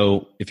didn't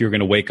know if you were going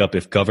to wake up,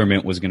 if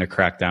government was going to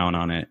crack down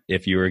on it,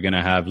 if you were going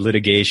to have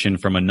litigation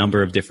from a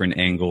number of different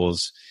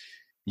angles.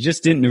 You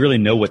just didn't really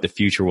know what the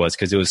future was,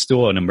 because it was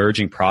still an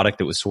emerging product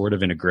that was sort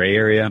of in a gray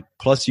area.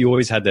 Plus, you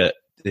always had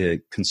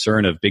the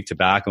concern of big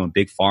tobacco and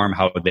big farm,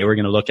 how they were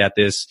going to look at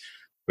this.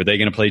 Were they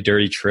going to play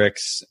dirty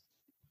tricks?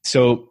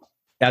 So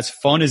as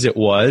fun as it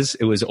was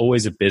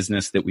always a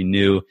business that we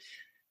knew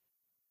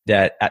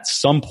that at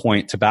some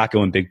point,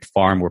 tobacco and big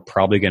farm were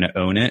probably going to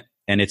own it.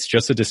 And it's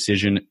just a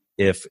decision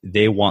if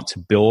they want to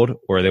build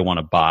or they want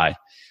to buy.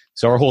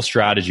 So our whole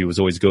strategy was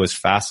always go as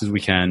fast as we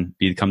can,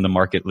 become the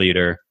market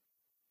leader,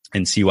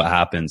 and see what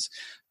happens.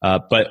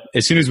 But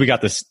as soon as we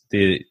got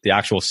the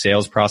actual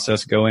sales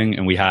process going,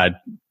 and we had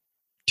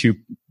two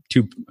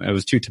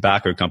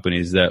tobacco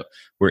companies that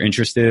were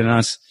interested in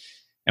us,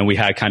 and we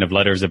had kind of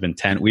letters of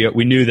intent,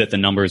 we knew that the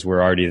numbers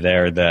were already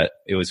there, that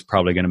it was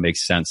probably going to make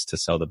sense to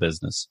sell the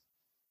business.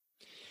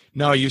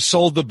 Now you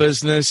sold the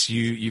business,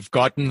 you've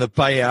gotten the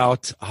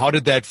payout. How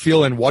did that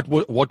feel, and what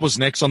was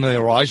next on the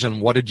horizon?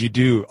 What did you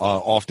do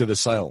after the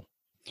sale?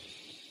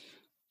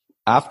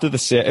 After the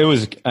sale,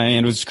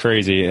 it was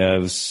crazy.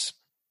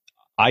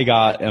 I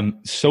got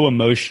so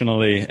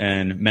emotionally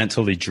and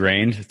mentally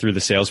drained through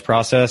the sales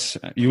process.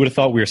 You would have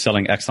thought we were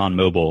selling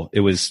ExxonMobil. It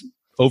was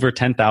over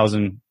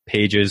 10,000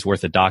 pages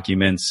worth of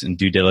documents and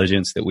due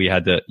diligence that we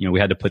had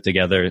to put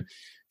together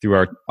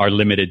through our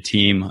limited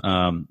team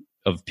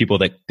of people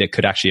that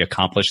could actually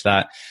accomplish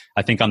that.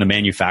 I think on the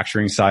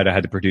manufacturing side, I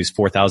had to produce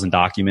 4,000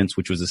 documents,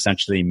 which was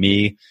essentially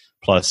me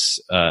plus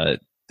the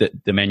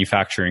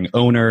manufacturing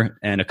owner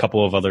and a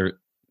couple of other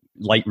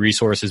light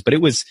resources. But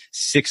it was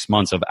 6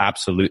 months of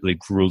absolutely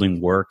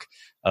grueling work,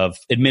 of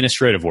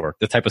administrative work,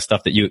 the type of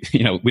stuff that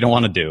we don't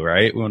want to do,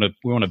 right? We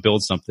want to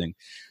build something.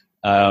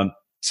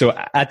 So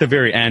at the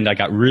very end, I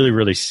got really,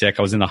 really sick.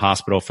 I was in the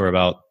hospital for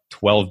about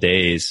 12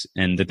 days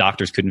and the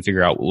doctors couldn't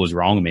figure out what was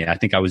wrong with me. I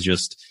think I was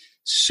just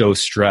so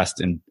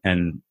stressed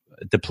and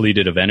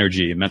depleted of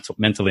energy,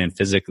 mentally,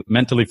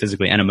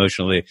 physically, and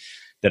emotionally,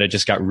 that I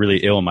just got really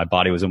ill. My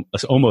body was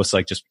almost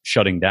like just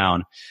shutting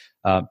down.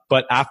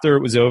 But after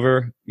it was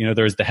over,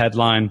 there was the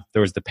headline,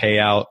 there was the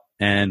payout,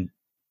 and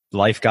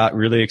life got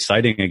really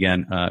exciting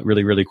again,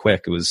 really, really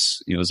quick. It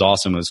was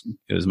awesome.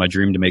 It was my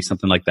dream to make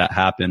something like that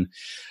happen.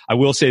 I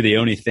will say the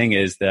only thing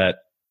is that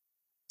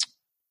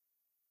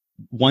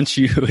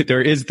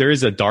there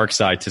is a dark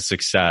side to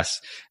success.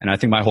 And I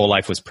think my whole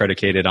life was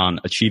predicated on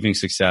achieving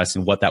success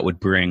and what that would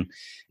bring.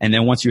 And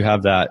then once you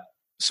have that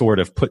sort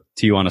of put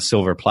to you on a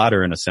silver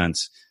platter, in a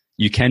sense,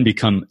 you can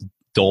become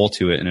dull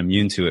to it and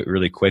immune to it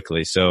really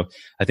quickly. So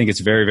I think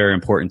it's very, very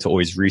important to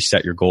always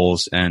reset your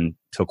goals and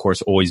to, of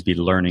course, always be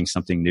learning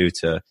something new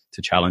to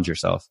challenge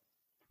yourself.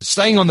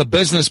 Staying on the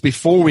business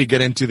before we get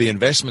into the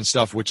investment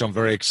stuff, which I'm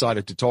very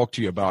excited to talk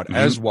to you about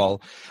as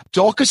well.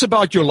 Talk us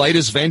about your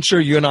latest venture.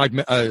 You and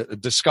I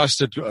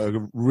discussed it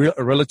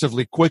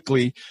relatively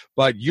quickly,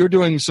 but you're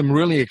doing some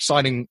really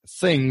exciting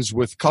things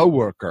with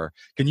Coworker.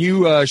 Can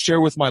you share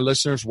with my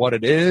listeners what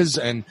it is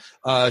and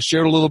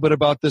share a little bit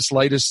about this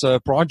latest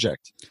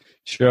project?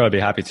 Sure, I'd be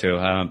happy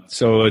to.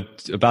 So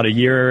about a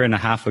year and a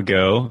half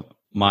ago,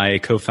 my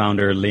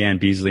co-founder, Leanne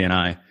Beasley, and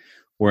I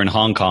were in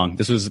Hong Kong.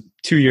 This was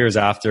 2 years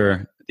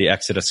after the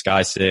exit of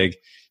SkySig,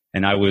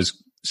 and I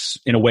was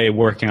in a way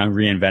working on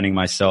reinventing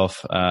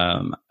myself.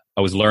 I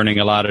was learning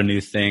a lot of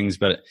new things,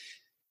 but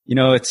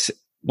it's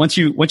once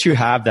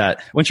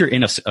you're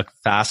in a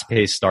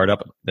fast-paced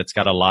startup that's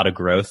got a lot of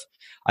growth,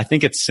 I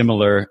think it's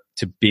similar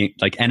to being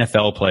like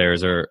NFL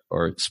players or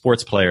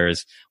sports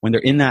players. When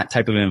they're in that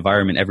type of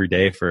environment every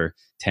day for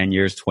 10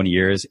 years, 20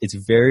 years, it's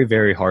very,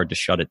 very hard to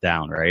shut it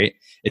down, right?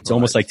 It's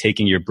almost like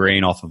taking your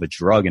brain off of a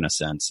drug in a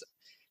sense.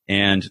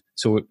 And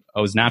so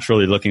I was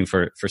naturally looking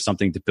for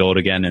something to build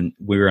again. And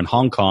we were in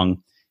Hong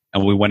Kong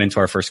and we went into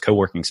our first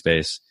co-working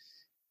space,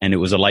 and it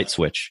was a light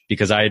switch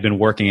because I had been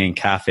working in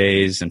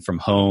cafes and from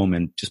home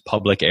and just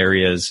public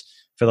areas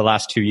for the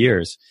last 2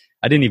 years.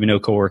 I didn't even know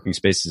co-working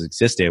spaces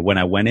existed. When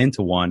I went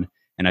into one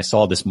and I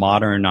saw this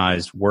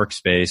modernized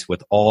workspace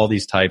with all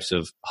these types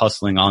of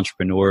hustling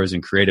entrepreneurs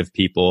and creative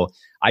people,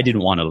 I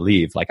didn't want to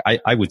leave. Like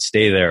I would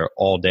stay there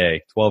all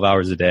day, 12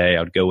 hours a day. I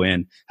would go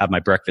in, have my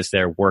breakfast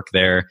there, work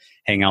there,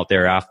 hang out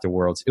there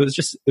afterwards. It was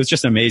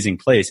just an amazing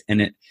place.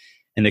 And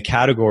the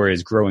category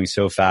is growing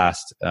so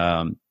fast.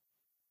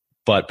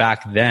 But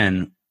back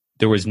then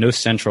there was no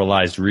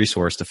centralized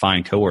resource to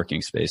find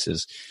co-working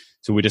spaces.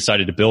 So we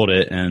decided to build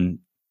it, and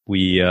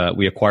we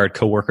acquired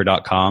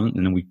coworker.com,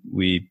 and then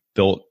we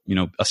built,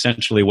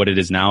 essentially what it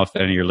is now. If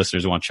any of your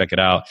listeners want to check it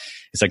out,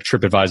 it's like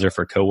TripAdvisor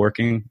for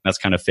co-working. That's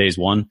kind of phase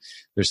one.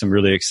 There's some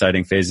really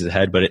exciting phases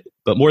ahead, but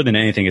more than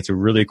anything, it's a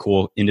really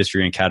cool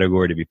industry and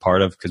category to be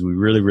part of because we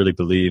really, really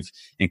believe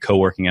in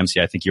co-working. MC,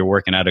 I think you're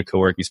working at a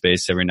co-working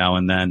space every now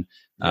and then.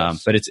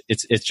 Yes. But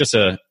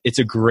it's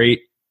a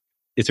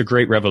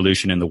great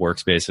revolution in the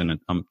workspace, and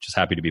I'm just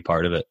happy to be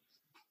part of it.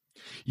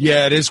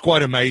 Yeah, it is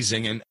quite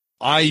amazing. And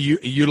I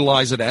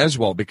utilize it as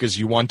well because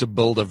you want to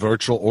build a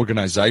virtual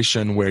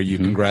organization where you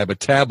can grab a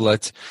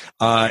tablet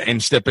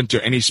and step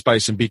into any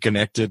space and be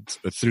connected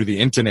through the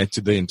internet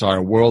to the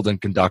entire world and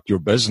conduct your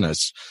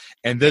business.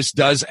 And this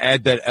does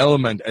add that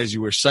element, as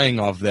you were saying,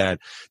 of that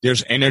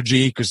there's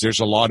energy because there's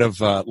a lot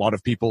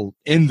of people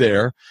in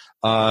there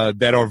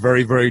that are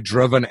very, very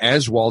driven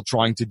as well,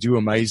 trying to do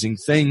amazing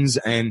things.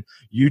 And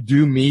you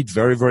do meet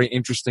very, very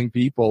interesting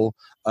people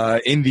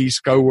in these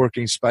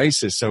co-working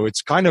spaces. So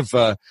it's kind of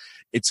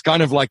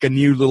like a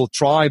new little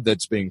tribe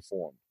that's being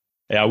formed.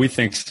 Yeah, we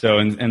think so.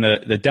 And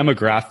the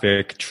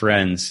demographic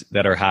trends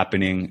that are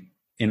happening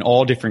in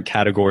all different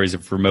categories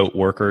of remote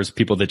workers,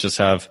 people that just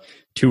have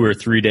 2 or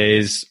 3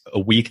 days a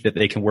week that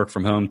they can work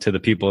from home, to the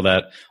people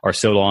that are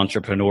solo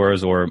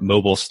entrepreneurs or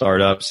mobile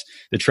startups,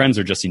 the trends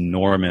are just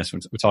enormous. We're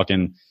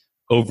talking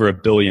over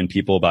 1 billion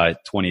people by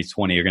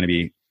 2020 are going to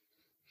be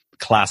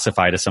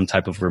classified as some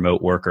type of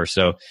remote worker.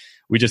 So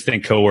we just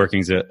think co-working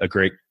is a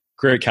great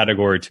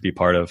category to be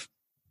part of.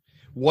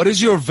 What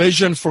is your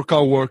vision for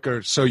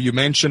coworkers? So you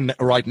mentioned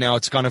right now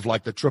it's kind of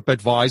like the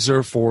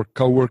TripAdvisor for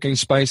co-working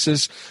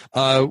spaces.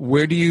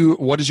 What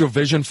is your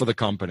vision for the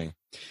company?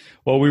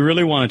 Well, we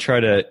really want to try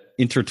to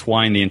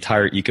intertwine the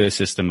entire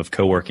ecosystem of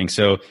co-working.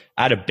 So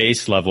at a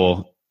base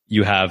level,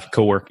 you have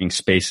co-working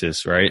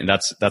spaces, right? And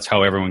that's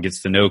how everyone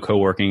gets to know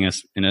co-working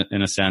in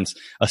a sense.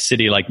 A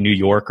city like New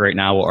York right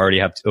now will already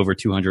have over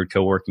 200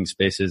 co-working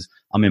spaces.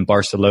 I'm in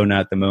Barcelona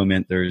at the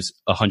moment. There's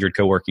 100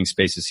 co-working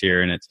spaces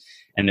here, and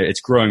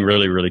it's growing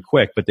really, really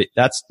quick. But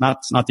that's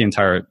not the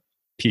entire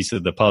piece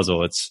of the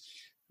puzzle. It's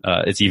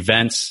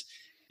events,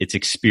 it's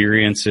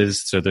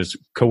experiences. So there's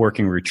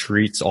co-working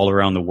retreats all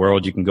around the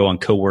world. You can go on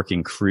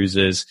co-working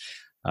cruises.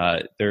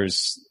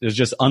 There's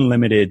just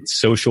unlimited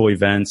social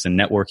events and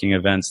networking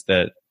events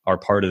that are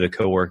part of the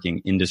co-working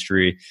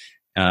industry.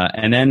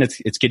 And then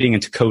it's getting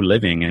into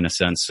co-living in a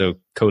sense. So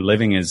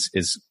co-living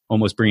is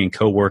almost bringing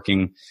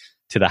co-working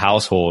to the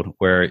household,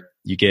 where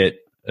you get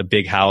a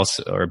big house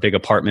or a big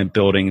apartment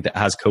building that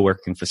has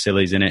co-working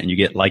facilities in it, and you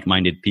get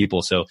like-minded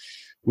people. So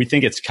we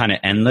think it's kind of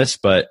endless,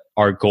 but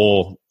our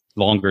goal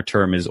longer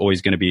term is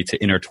always going to be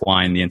to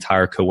intertwine the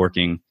entire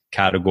co-working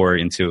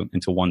category into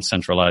one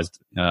centralized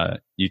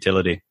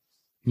utility.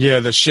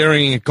 Yeah, the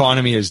sharing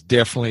economy is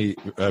definitely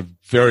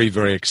very,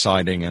 very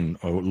exciting,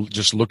 and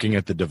just looking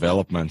at the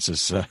developments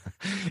is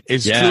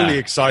truly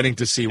exciting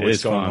to see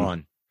what's going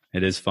on.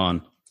 It is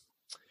fun.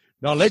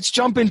 Now let's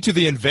jump into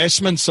the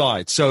investment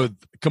side. So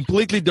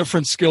completely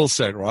different skill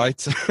set, right?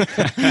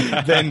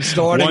 Than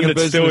starting one a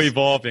that's business. Still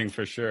evolving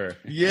for sure.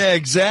 Yeah,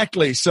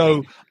 exactly.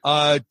 So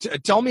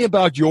tell me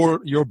about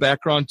your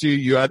background too.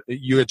 You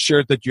had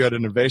shared that you had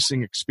an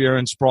investing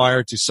experience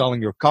prior to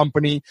selling your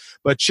company,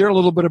 but share a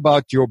little bit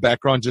about your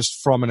background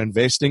just from an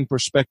investing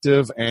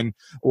perspective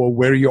or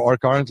where you are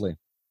currently.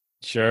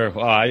 Sure.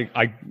 Well,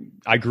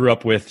 I grew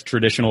up with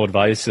traditional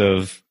advice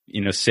of,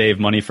 save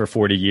money for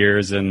 40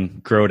 years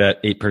and grow it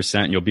at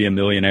 8%. You'll be a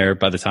millionaire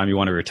by the time you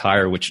want to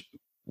retire, which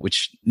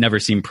never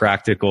seemed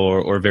practical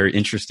or very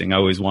interesting. I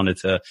always wanted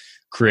to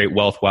create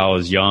wealth while I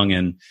was young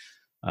and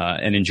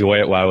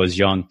enjoy it while I was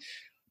young.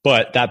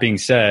 But that being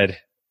said,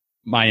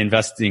 my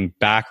investing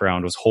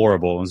background was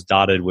horrible. It was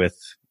dotted with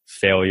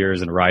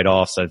failures and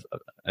write-offs.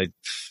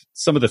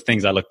 Some of the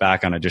things I look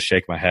back on, I just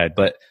shake my head.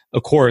 But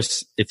of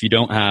course, if you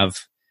don't have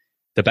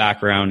the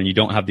background and you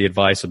don't have the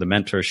advice or the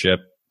mentorship,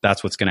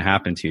 that's what's going to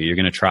happen to you. You're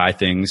going to try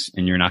things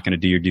and you're not going to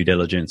do your due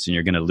diligence, and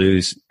you're going to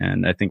lose.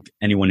 And I think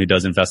anyone who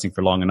does investing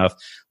for long enough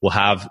will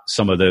have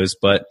some of those,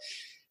 but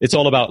it's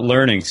all about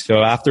learning.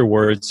 So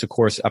afterwards, of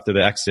course, after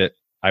the exit,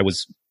 I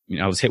was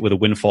hit with a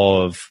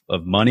windfall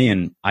of money,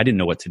 and I didn't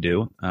know what to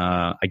do.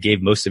 I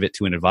gave most of it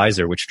to an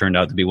advisor, which turned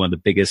out to be one of the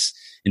biggest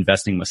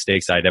investing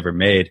mistakes I'd ever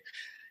made.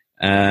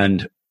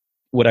 And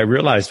what I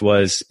realized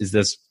there's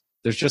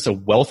just a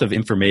wealth of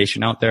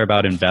information out there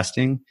about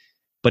investing,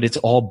 but it's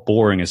all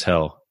boring as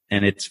hell.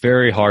 And it's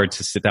very hard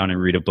to sit down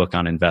and read a book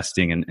on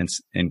investing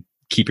and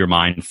keep your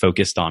mind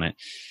focused on it.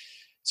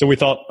 So we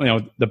thought,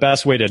 the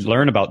best way to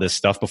learn about this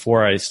stuff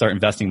before I start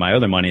investing my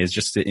other money is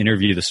just to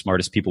interview the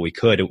smartest people we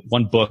could.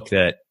 One book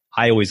that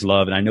I always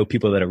love, and I know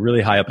people that are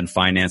really high up in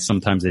finance,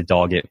 sometimes they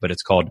dog it, but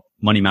it's called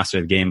Money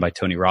Master the Game by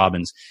Tony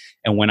Robbins.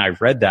 And when I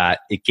read that,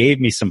 it gave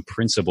me some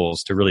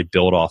principles to really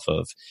build off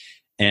of.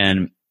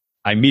 And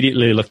I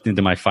immediately looked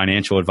into my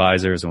financial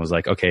advisors and was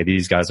like, okay,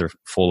 these guys are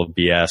full of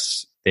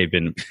BS. They've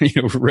been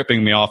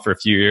ripping me off for a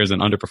few years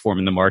and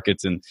underperforming the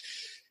markets. And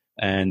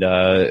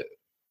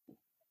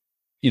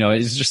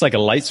it's just like a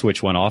light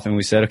switch went off, and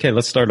we said, okay,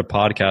 let's start a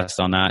podcast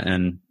on that.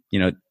 And,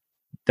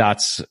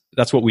 that's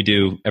what we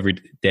do every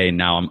day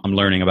now. I'm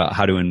learning about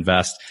how to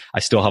invest.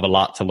 I still have a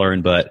lot to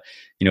learn, but,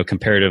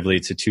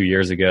 comparatively to 2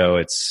 years ago,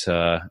 it's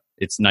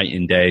night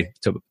and day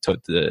to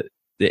the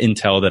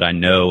intel that I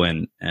know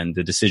and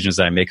the decisions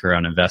that I make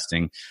around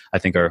investing, I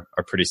think are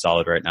pretty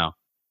solid right now.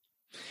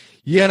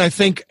 Yeah, and I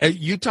think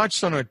you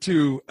touched on it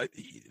too.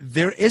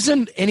 There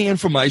isn't any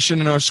information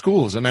in our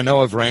schools, and I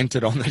know I've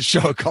ranted on the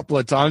show a couple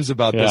of times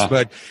about this,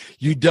 but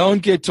you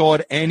don't get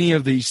taught any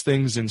of these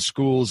things in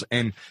schools,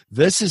 and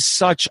this is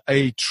such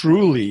a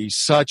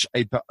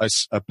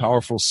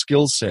powerful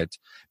skill set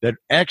that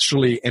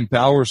actually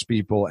empowers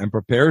people and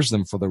prepares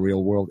them for the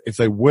real world if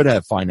they would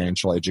have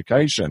financial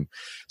education.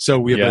 So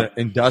we have an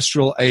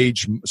industrial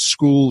age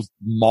school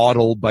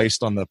model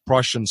based on the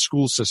Prussian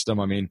school system.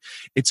 I mean,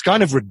 it's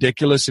kind of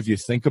ridiculous if you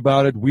think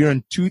about it. We're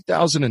in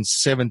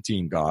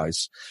 2017,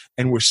 guys,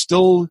 and we're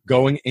still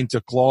going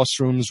into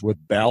classrooms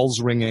with bells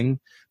ringing,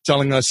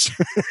 telling us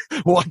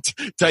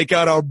take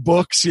out our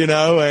books, and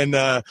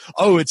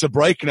it's a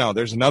break now.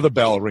 There's another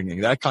bell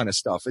ringing, that kind of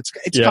stuff. It's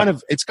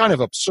kind of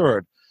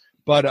absurd.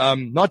 But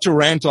not to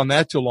rant on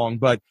that too long,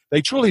 but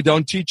they truly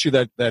don't teach you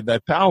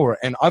that power.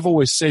 And I've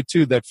always said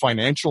too that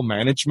financial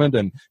management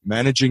and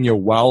managing your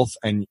wealth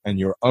and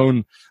your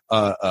own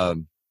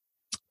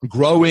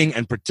growing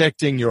and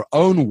protecting your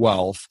own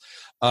wealth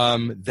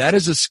that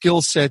is a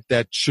skill set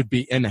that should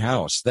be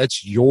in-house.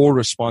 That's your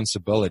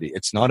responsibility.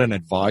 It's not an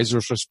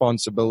advisor's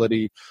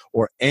responsibility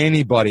or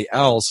anybody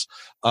else.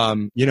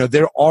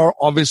 There are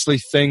obviously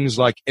things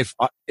like if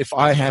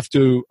I have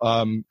to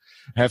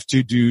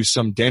do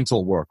some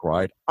dental work,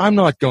 right? I'm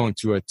not going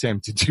to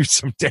attempt to do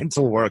some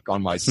dental work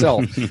on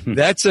myself.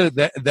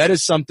 That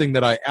is something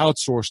that I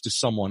outsource to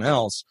someone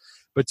else.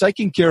 But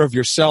taking care of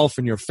yourself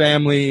and your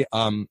family,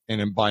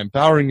 and by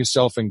empowering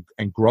yourself and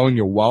growing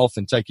your wealth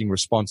and taking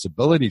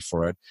responsibility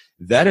for it,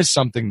 that is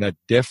something that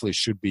definitely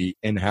should be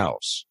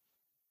in-house.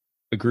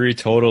 Agree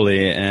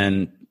totally.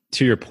 And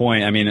to your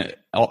point, I mean,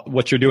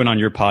 what you're doing on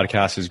your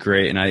podcast is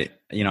great. And I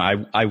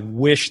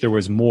wish there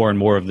was more and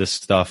more of this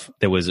stuff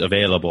that was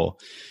available.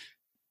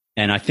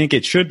 And I think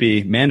it should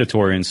be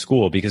mandatory in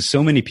school, because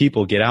so many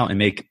people get out and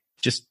make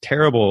just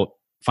terrible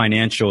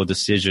financial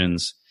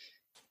decisions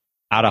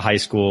out of high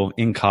school,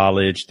 in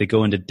college. They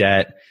go into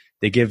debt.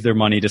 They give their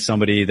money to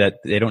somebody that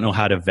they don't know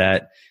how to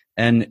vet.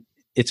 And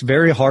it's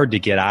very hard to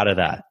get out of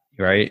that,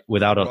 right?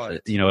 Without a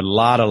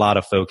lot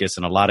of focus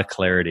and a lot of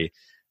clarity.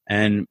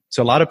 And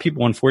so a lot of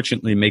people,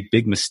 unfortunately, make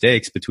big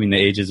mistakes between the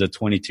ages of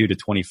 22 to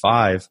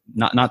 25,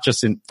 not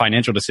just in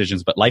financial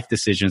decisions, but life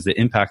decisions that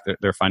impact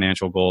their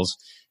financial goals.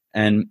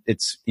 And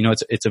it's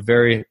a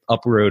very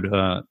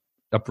uphill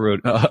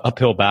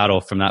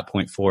battle from that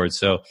point forward.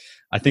 So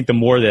I think the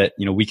more that,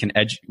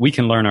 we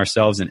can learn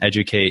ourselves and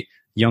educate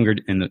younger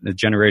in the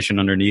generation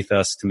underneath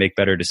us to make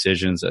better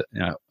decisions,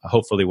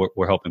 hopefully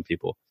we're helping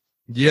people.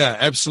 Yeah,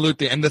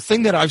 absolutely. And the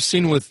thing that I've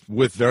seen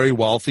with very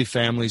wealthy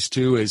families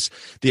too is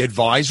the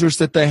advisors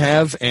that they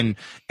have and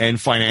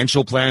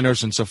financial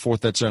planners and so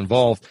forth that's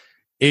involved.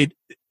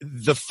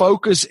 The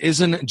focus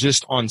isn't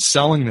just on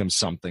selling them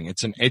something.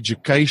 It's an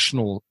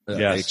educational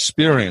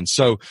experience.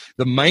 So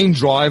the main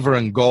driver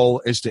and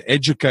goal is to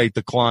educate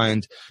the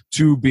client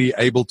to be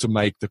able to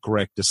make the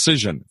correct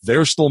decision.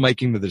 They're still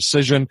making the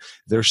decision.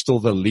 They're still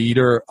the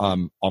leader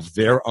of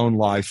their own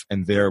life,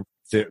 and they're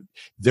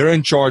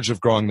in charge of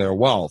growing their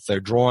wealth.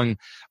 They're drawing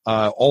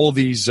all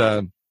these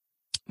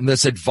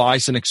this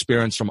advice and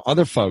experience from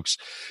other folks.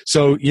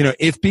 So,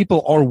 if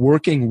people are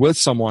working with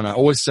someone, I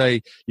always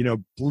say,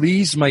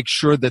 please make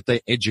sure that they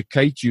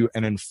educate you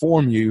and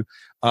inform you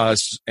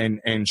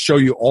and show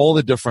you all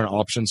the different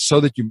options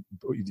so that you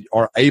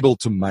are able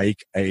to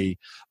make a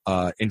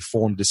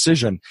informed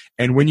decision.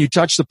 And when you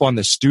touched upon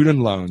the student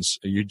loans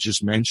you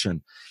just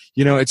mentioned,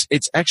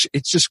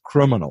 it's just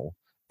criminal.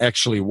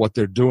 Actually, what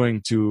they're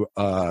doing to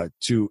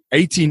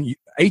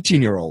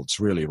 18-year-olds,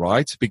 really,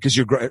 right? Because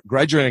you're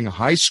graduating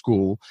high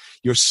school,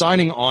 you're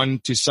signing on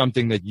to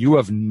something that you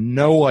have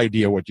no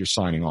idea what you're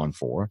signing on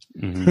for.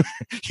 Mm-hmm.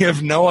 You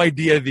have no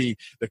idea the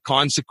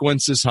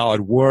consequences, how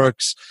it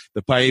works,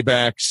 the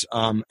paybacks,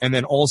 and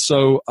then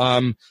also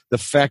the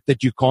fact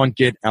that you can't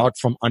get out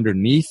from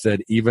underneath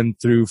it, even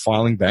through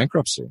filing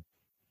bankruptcy.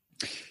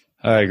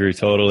 I agree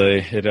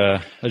totally.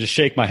 I just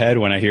shake my head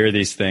when I hear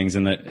these things,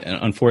 and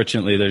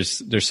unfortunately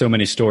there's so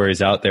many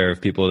stories out there of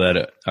people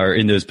that are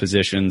in those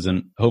positions,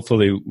 and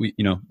hopefully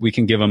we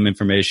can give them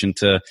information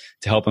to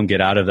help them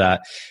get out of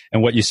that.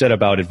 And what you said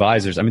about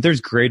advisors, I mean, there's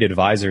great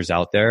advisors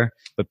out there,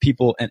 but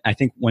and I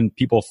think when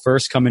people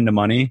first come into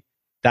money,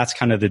 that's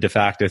kind of the de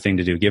facto thing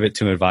to do. Give it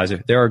to an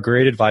advisor. There are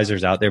great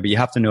advisors out there, but you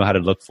have to know how to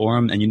look for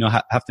them, and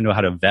have to know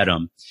how to vet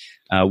them.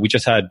 We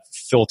just had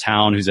Phil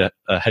Town, who's a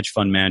hedge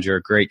fund manager,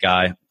 a great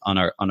guy, on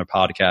our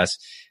podcast,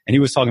 and he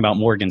was talking about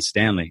Morgan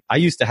Stanley. I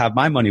used to have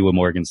my money with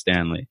Morgan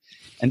Stanley,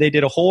 and they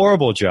did a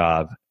horrible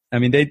job. I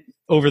mean,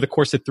 over the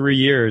course of 3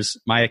 years,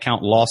 my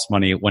account lost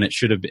money when it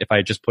should have. If I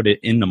had just put it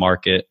in the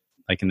market,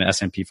 like in the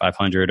S&P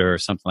 500 or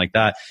something like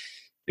that,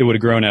 it would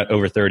have grown at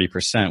over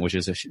 30%, which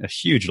is a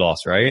huge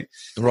loss, right?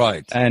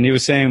 Right. And he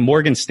was saying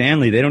Morgan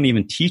Stanley, they don't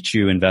even teach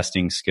you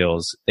investing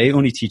skills. They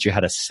only teach you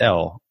how to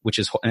sell, which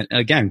is,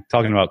 again,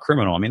 talking about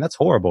criminal. I mean, that's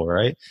horrible,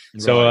 right?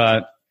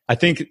 So I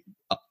think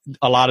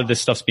a lot of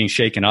this stuff's being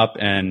shaken up,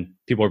 and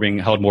people are being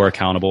held more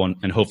accountable,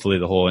 and hopefully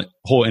the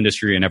whole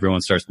industry and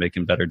everyone starts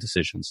making better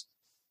decisions.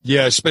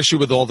 Yeah, especially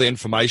with all the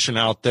information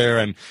out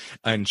there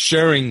and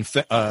sharing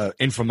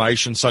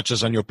information such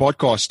as on your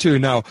podcast too.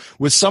 Now,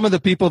 with some of the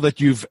people that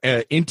you've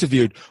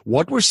interviewed,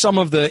 what were some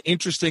of the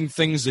interesting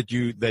things that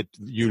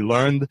you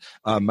learned?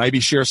 Maybe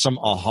share some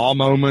aha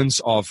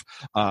moments of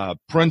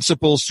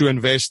principles to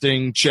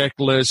investing,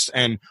 checklists,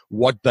 and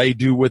what they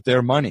do with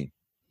their money.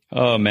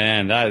 Oh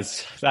man,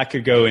 that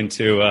could go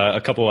into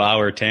a couple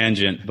hour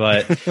tangent,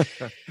 but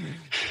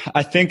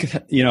I think,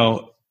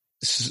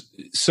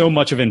 so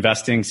much of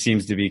investing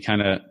seems to be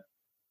kind of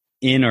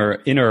in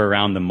or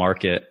around the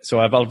market.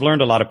 So I've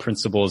learned a lot of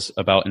principles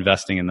about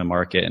investing in the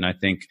market. And I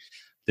think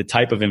the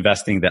type of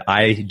investing that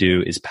I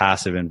do is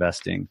passive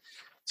investing.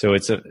 So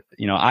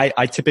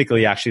I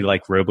typically actually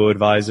like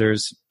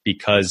robo-advisors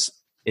because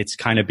it's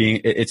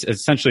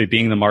essentially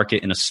being the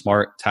market in a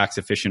smart, tax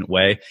efficient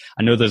way.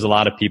 I know there's a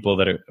lot of people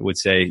that would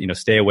say,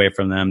 stay away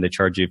from them. They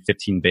charge you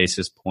 15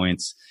 basis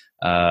points.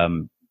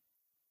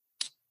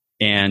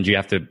 And you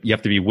have to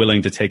be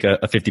willing to take a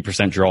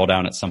 50%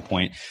 drawdown at some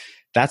point.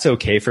 that's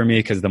okay for me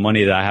because the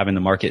money that I have in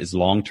the market is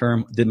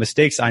long-term. The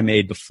mistakes I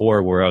made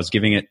before where I was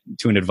giving it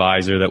to an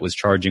advisor that was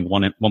charging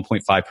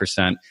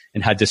 1.5%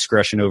 and had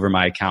discretion over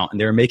my account,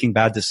 and they were making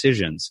bad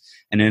decisions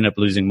and ended up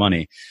losing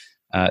money.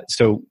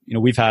 So,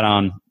 we've had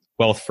on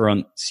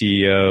Wealthfront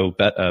CEO,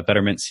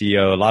 Betterment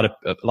CEO,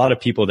 a lot of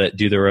people that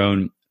do their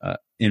own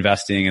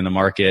investing in the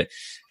market.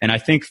 And I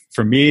think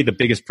for me, the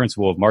biggest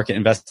principle of market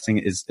investing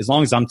is as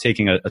long as I'm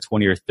taking a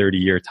 20 or 30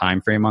 year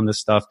time frame on this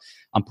stuff,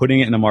 I'm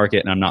putting it in the market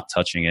and I'm not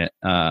touching it.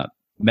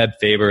 Meb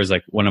Faber is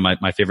like one of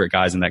my favorite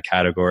guys in that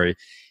category.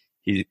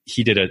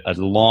 He did a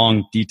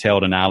long,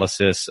 detailed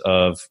analysis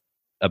of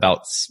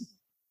about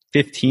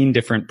 15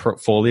 different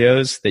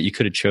portfolios that you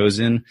could have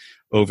chosen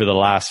over the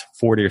last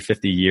 40 or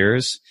 50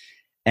 years.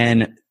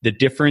 And the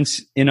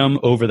difference in them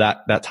over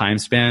that time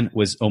span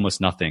was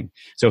almost nothing.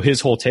 So his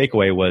whole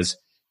takeaway was,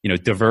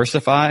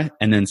 diversify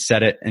and then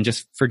set it and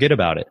just forget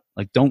about it.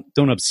 Like don't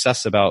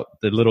obsess about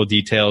the little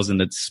details and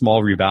the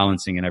small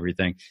rebalancing and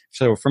everything.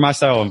 So for my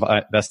style of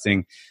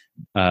investing,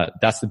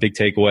 that's the big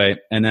takeaway.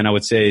 And then I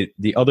would say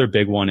the other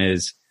big one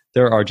is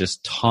there are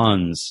just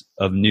tons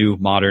of new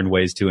modern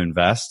ways to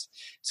invest.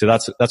 So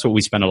that's what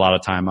we spend a lot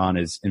of time on,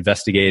 is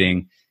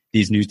investigating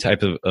these new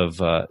type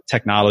of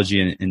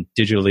technology and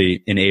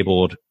digitally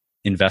enabled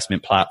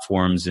investment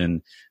platforms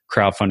and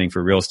crowdfunding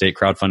for real estate,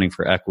 crowdfunding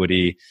for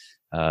equity,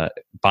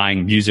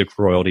 buying music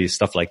royalties,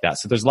 stuff like that.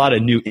 So there's a lot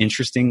of new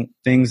interesting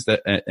things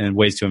and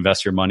ways to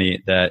invest your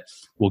money that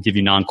will give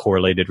you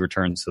non-correlated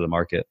returns to the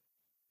market.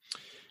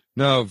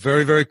 No,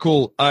 very, very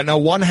cool. Now,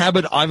 one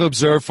habit I've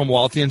observed from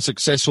wealthy and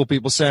successful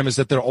people, Sam, is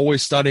that they're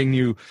always studying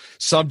new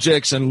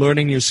subjects and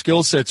learning new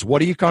skill sets.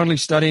 What are you currently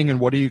studying,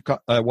 and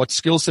what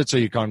skill sets are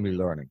you currently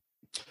learning?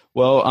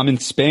 Well, I'm in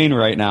Spain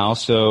right now,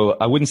 so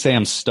I wouldn't say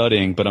I'm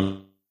studying, but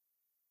I'm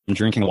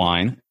drinking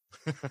wine.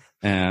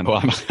 And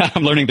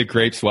I'm learning the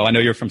grapes well. I know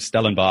you're from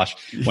Stellenbosch,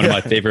 one of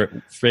my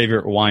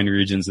favorite wine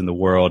regions in the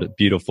world.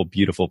 Beautiful,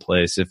 beautiful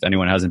place. If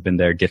anyone hasn't been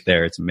there, get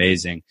there. It's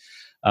amazing.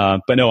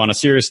 But no, on a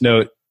serious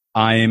note,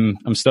 I'm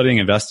studying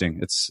investing.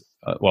 It's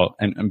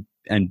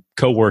and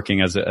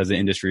co-working as an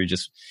industry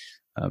just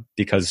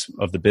because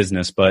of the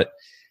business. But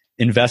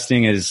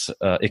investing is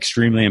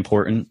extremely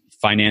important.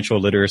 Financial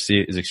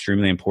literacy is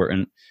extremely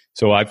important.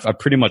 So I've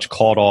pretty much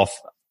called off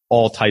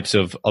all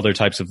other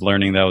types of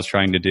learning that I was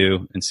trying to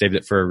do and saved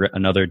it for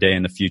another day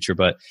in the future.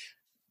 But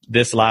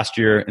this last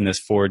year and this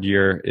forward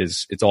year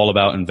it's all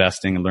about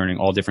investing and learning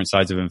all different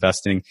sides of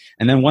investing.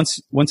 And then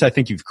once I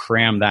think you've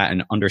crammed that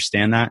and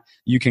understand that,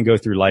 you can go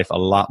through life a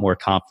lot more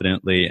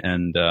confidently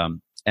and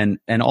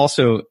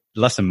also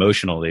less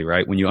emotionally,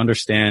 right? When you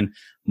understand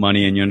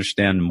money and you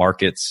understand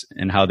markets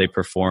and how they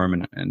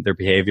perform and their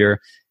behavior,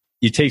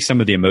 you take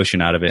some of the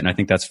emotion out of it. And I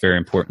think that's a very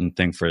important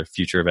thing for the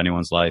future of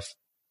anyone's life.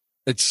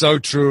 It's so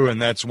true, and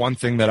that's one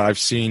thing that I've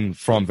seen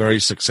from very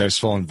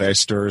successful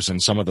investors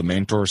and some of the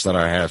mentors that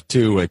I have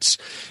too.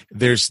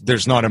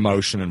 There's not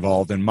emotion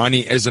involved, and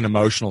money is an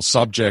emotional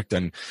subject,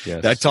 and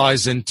yes, that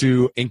ties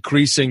into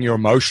increasing your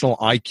emotional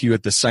IQ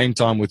at the same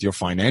time with your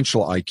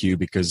financial IQ,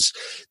 because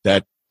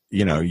that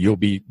you'll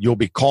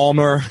be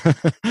calmer,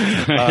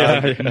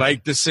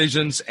 make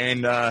decisions,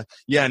 and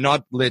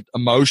not let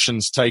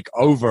emotions take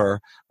over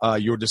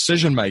your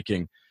decision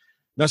making.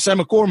 Now, Sam,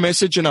 a core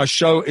message in our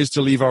show is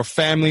to leave our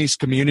families,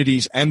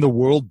 communities, and the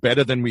world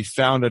better than we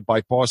found it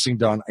by passing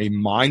down a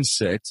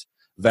mindset,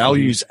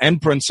 values,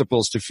 and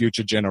principles to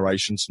future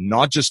generations,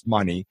 not just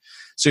money.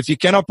 So if you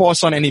cannot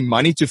pass on any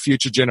money to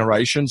future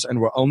generations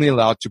and we're only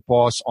allowed to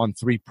pass on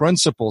 3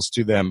 principles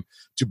to them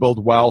to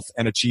build wealth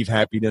and achieve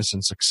happiness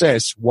and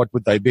success, what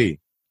would they be?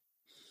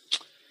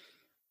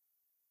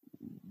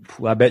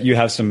 Well, I bet you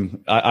have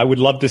some. I would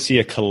love to see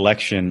a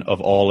collection of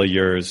all of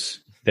yours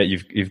that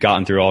you've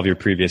gotten through all of your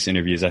previous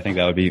interviews. I think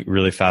that would be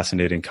really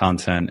fascinating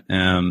content.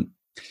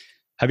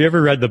 Have you ever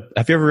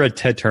read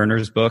Ted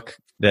Turner's book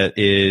that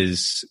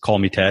is Call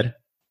Me Ted?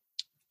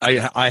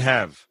 I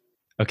have.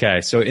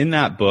 Okay. So in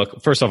that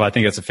book, first off, I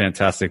think it's a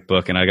fantastic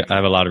book, and I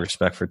have a lot of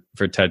respect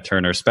for Ted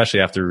Turner, especially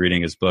after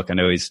reading his book. I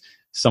know he's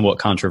somewhat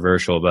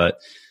controversial, but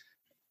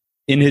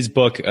in his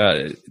book,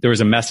 there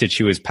was a message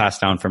he was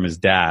passed down from his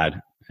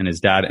dad, and his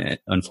dad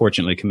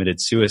unfortunately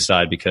committed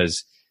suicide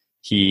because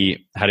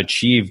he had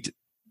achieved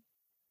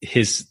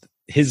his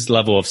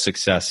level of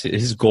success,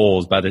 his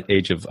goals by the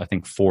age of, I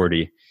think,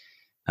 40.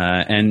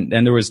 And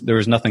there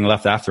was nothing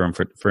left after him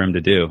for him to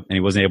do. And he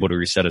wasn't able to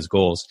reset his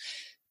goals.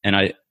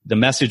 And the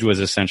message was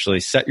essentially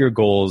set your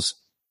goals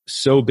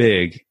so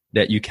big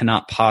that you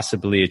cannot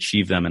possibly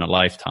achieve them in a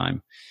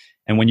lifetime.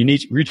 And when you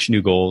reach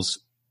new goals,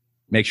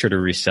 make sure to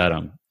reset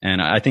them.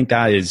 And I think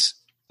that is,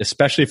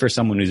 especially for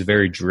someone who's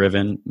very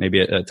driven, maybe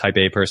a type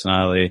A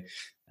personality,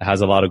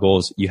 has a lot of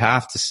goals, you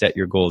have to set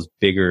your goals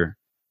bigger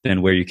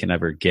than where you can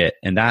ever get.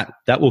 And that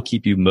will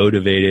keep you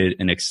motivated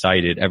and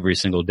excited every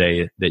single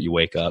day that you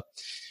wake up.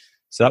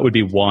 So that would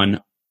be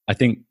one. I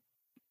think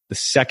the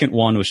second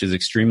one, which is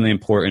extremely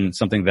important,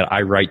 something that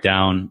I write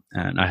down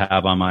and I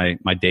have on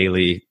my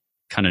daily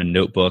kind of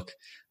notebook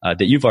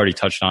that you've already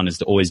touched on, is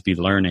to always be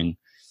learning.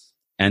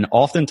 And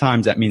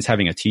oftentimes that means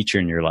having a teacher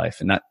in your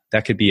life. And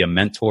that could be a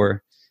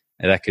mentor.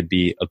 That could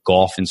be a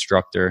golf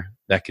instructor.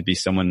 That could be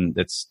someone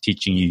that's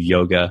teaching you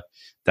yoga.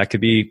 That could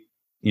be,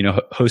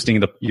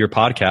 hosting your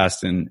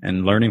podcast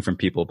and learning from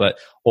people, but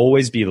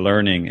always be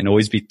learning and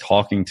always be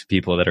talking to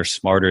people that are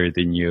smarter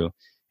than you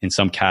in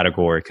some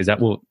category, because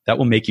that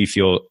will make you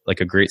feel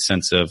like a great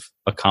sense of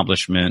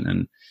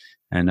accomplishment.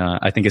 And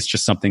I think it's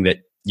just something that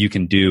you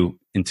can do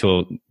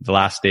until the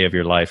last day of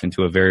your life,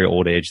 into a very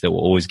old age, that will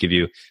always give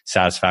you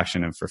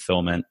satisfaction and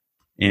fulfillment.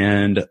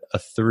 And a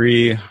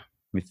 3, let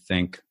me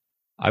think.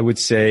 I would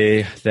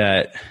say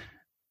that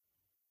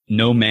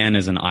no man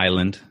is an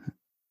island,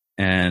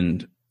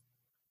 and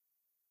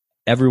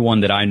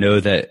everyone that I know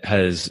that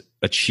has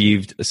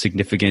achieved a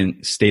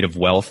significant state of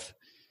wealth,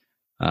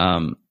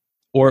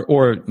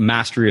 or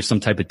mastery of some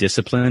type of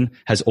discipline,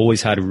 has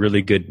always had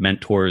really good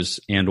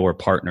mentors and or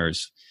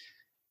partners.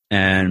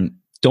 And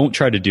don't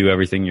try to do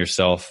everything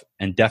yourself,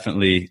 and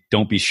definitely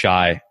don't be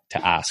shy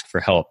to ask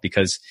for help,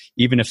 because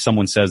even if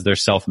someone says they're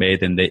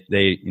self-made and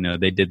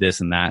they did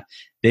this and that,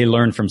 they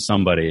learn from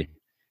somebody.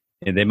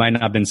 And they might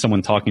not have been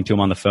someone talking to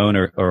them on the phone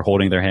or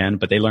holding their hand,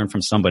 but they learned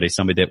from somebody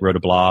that wrote a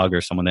blog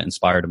or someone that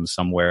inspired them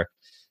somewhere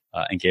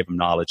and gave them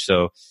knowledge.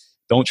 So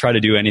don't try to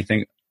do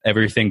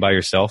everything by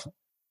yourself.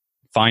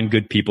 Find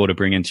good people to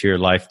bring into your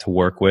life to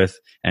work with,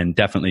 and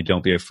definitely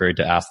don't be afraid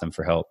to ask them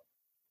for help.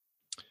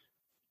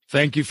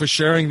 Thank you for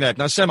sharing that.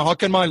 Now, Sam, how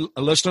can my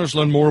listeners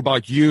learn more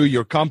about you,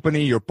 your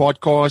company, your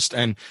podcast,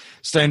 and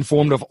stay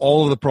informed of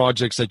all of the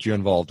projects that you're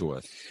involved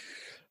with?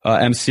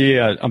 MC,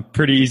 I'm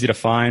pretty easy to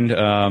find.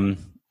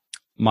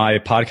 My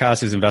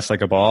podcast is Invest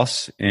Like a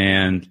Boss.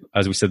 And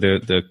as we said,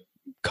 the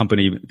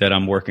company that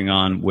I'm working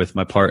on with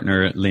my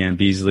partner, Leanne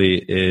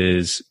Beasley,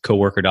 is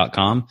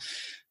coworker.com.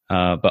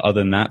 But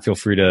other than that, feel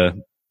free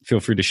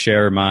to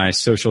share my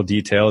social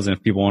details. And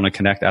if people want to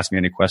connect, ask me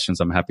any questions,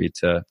 I'm happy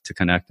to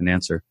connect and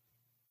answer.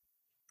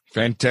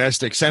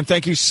 Fantastic. Sam,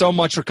 thank you so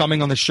much for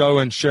coming on the show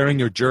and sharing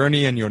your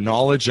journey and your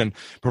knowledge and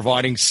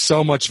providing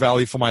so much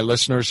value for my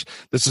listeners.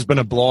 This has been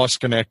a blast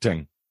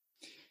connecting.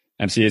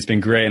 MC, it's been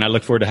great, and I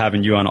look forward to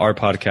having you on our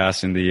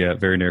podcast in the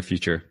very near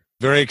future.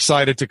 Very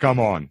excited to come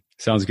on.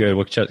 Sounds good.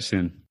 We'll chat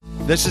soon.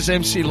 This is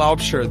MC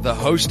Laubscher, the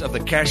host of the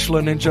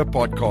Cashflow Ninja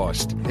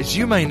podcast. As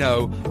you may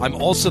know, I'm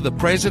also the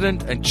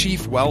president and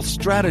chief wealth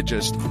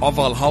strategist of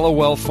Valhalla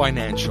Wealth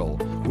Financial.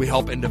 We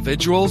help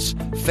individuals,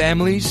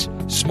 families,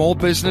 small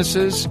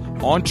businesses,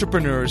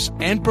 entrepreneurs,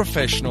 and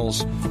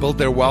professionals build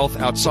their wealth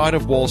outside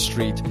of Wall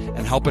Street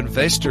and help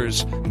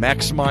investors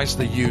maximize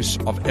the use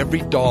of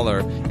every dollar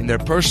in their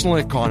personal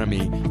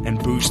economy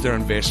and boost their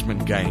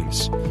investment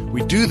gains.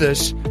 We do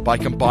this by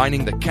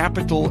combining the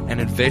capital and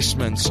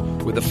investments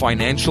with the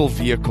financial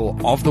vehicle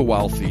of the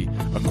wealthy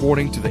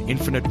according to the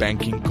infinite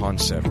banking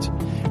concept.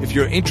 If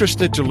you're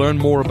interested to learn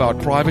more about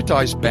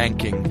privatized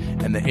banking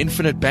and the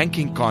infinite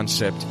banking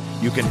concept,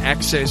 you can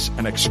access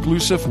an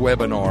exclusive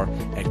webinar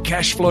at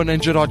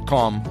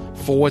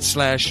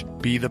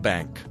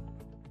cashflowninja.com/be-the-bank.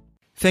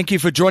 Thank you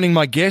for joining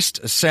my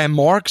guest, Sam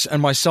Marks,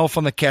 and myself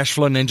on the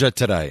Cashflow Ninja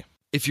today.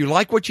 If you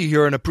like what you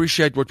hear and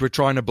appreciate what we're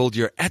trying to build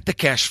here at the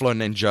Cashflow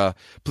Ninja,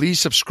 please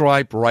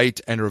subscribe, rate,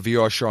 and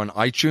review our show on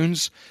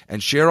iTunes,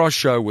 and share our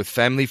show with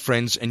family,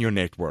 friends, and your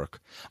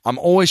network. I'm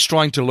always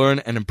trying to learn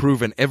and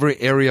improve in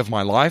every area of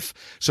my life,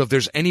 so if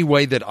there's any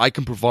way that I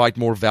can provide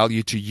more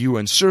value to you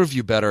and serve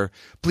you better,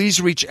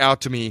 please reach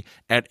out to me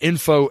at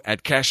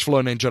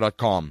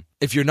info@cashflowninja.com.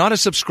 If you're not a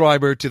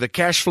subscriber to the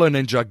Cashflow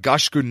Ninja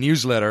Gashku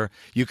newsletter,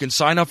 you can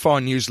sign up for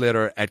our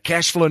newsletter at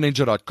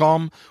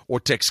cashflowninja.com or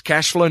text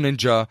Cashflow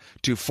Ninja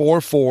to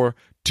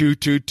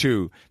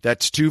 44222.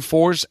 That's 2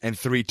 4s and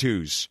 3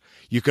 2s.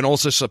 You can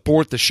also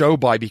support the show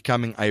by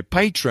becoming a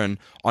patron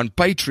on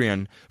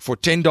Patreon for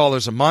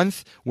 $10 a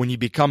month. When you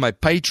become a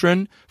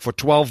patron for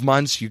 12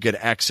 months, you get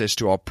access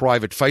to our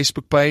private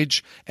Facebook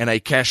page and a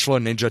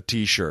Cashflow Ninja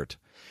t-shirt.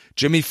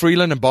 Jimmy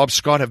Freeland and Bob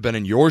Scott have been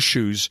in your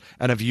shoes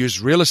and have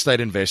used real estate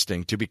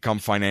investing to become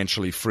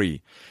financially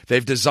free.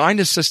 They've designed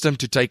a system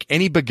to take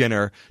any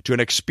beginner to an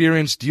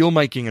experienced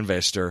deal-making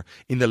investor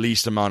in the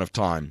least amount of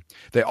time.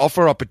 They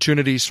offer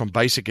opportunities from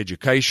basic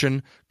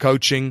education,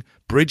 coaching,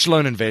 bridge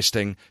loan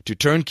investing to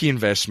turnkey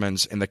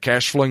investments in the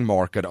cash-flowing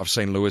market of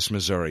St. Louis,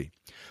 Missouri.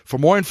 For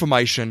more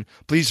information,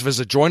 please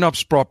visit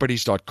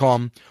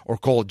joinupsproperties.com or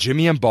call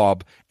Jimmy and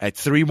Bob at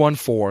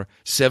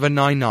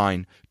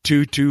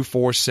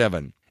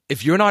 314-799-2247.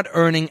 If you're not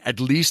earning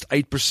at least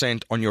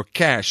 8% on your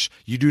cash,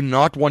 you do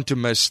not want to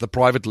miss the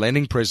private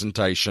lending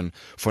presentation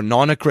for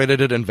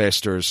non-accredited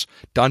investors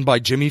done by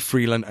Jimmy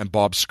Freeland and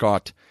Bob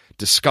Scott.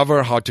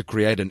 Discover how to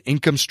create an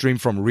income stream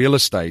from real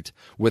estate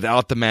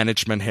without the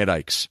management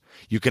headaches.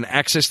 You can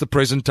access the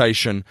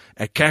presentation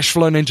at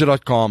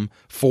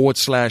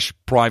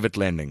cashflowninja.com/private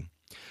lending.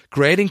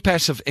 Creating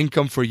passive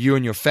income for you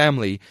and your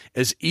family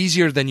is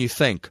easier than you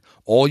think.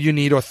 All you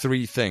need are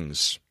 3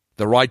 things: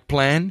 the right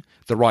plan,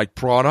 the right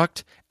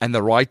product, and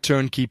the right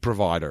turnkey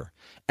provider.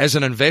 As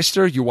an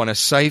investor, you want a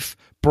safe,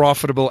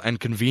 profitable,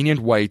 and convenient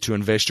way to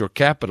invest your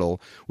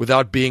capital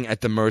without being at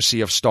the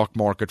mercy of stock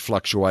market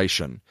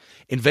fluctuation.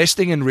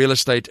 Investing in real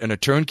estate in a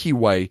turnkey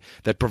way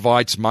that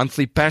provides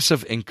monthly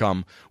passive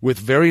income with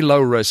very low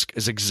risk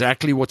is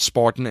exactly what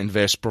Spartan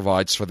Invest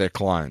provides for their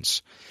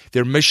clients.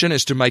 Their mission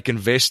is to make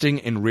investing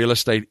in real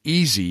estate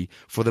easy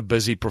for the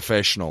busy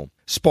professional.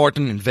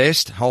 Spartan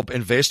Invest help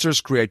investors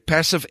create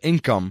passive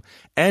income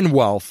and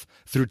wealth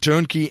through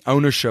turnkey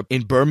ownership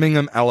in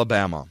Birmingham,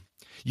 Alabama.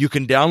 You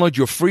can download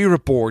your free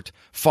report,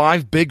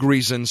 5 Big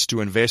Reasons to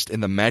Invest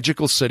in the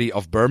Magical City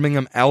of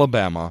Birmingham,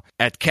 Alabama,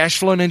 at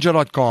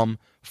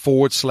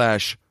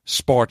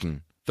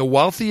cashflowninja.com/Spartan. The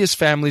wealthiest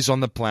families on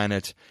the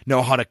planet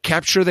know how to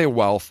capture their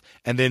wealth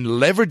and then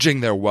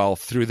leveraging their wealth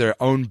through their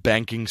own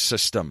banking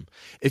system.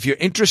 If you're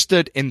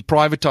interested in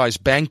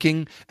privatized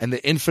banking and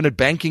the infinite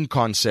banking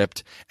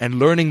concept and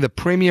learning the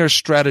premier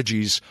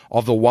strategies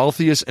of the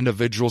wealthiest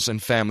individuals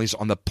and families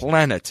on the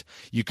planet,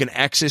 you can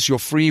access your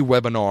free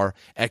webinar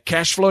at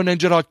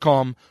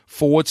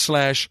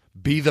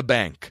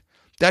cashflowninja.com/be-the-bank.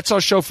 That's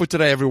our show for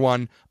today,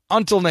 everyone.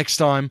 Until next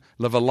time,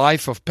 live a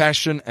life of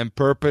passion and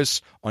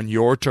purpose on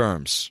your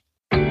terms.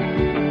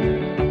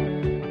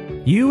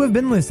 You have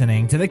been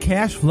listening to the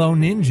Cash Flow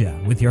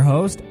Ninja with your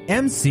host,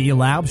 MC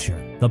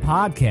Laubscher, the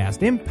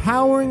podcast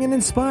empowering and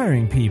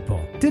inspiring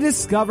people to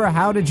discover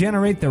how to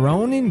generate their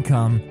own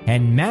income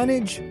and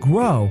manage,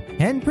 grow,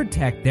 and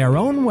protect their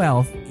own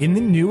wealth in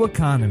the new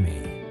economy.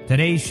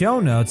 Today's show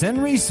notes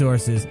and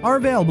resources are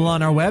available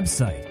on our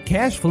website,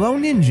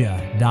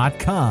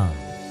 cashflowninja.com.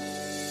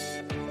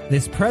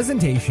 This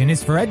presentation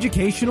is for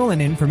educational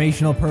and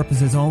informational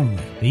purposes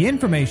only. The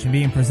information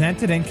being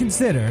presented and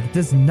considered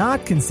does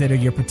not consider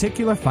your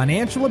particular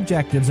financial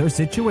objectives or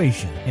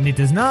situation, and it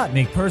does not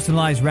make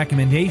personalized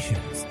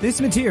recommendations. This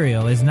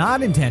material is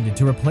not intended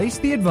to replace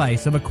the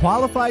advice of a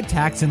qualified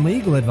tax and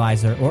legal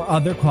advisor or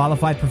other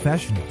qualified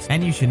professionals,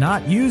 and you should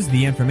not use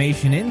the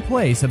information in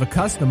place of a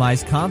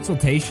customized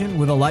consultation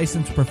with a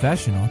licensed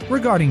professional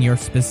regarding your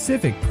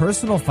specific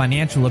personal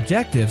financial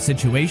objective,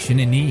 situation,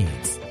 and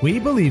needs. We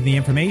believe the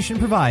information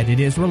provided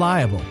is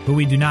reliable, but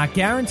we do not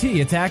guarantee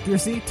its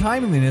accuracy,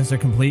 timeliness, or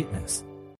completeness.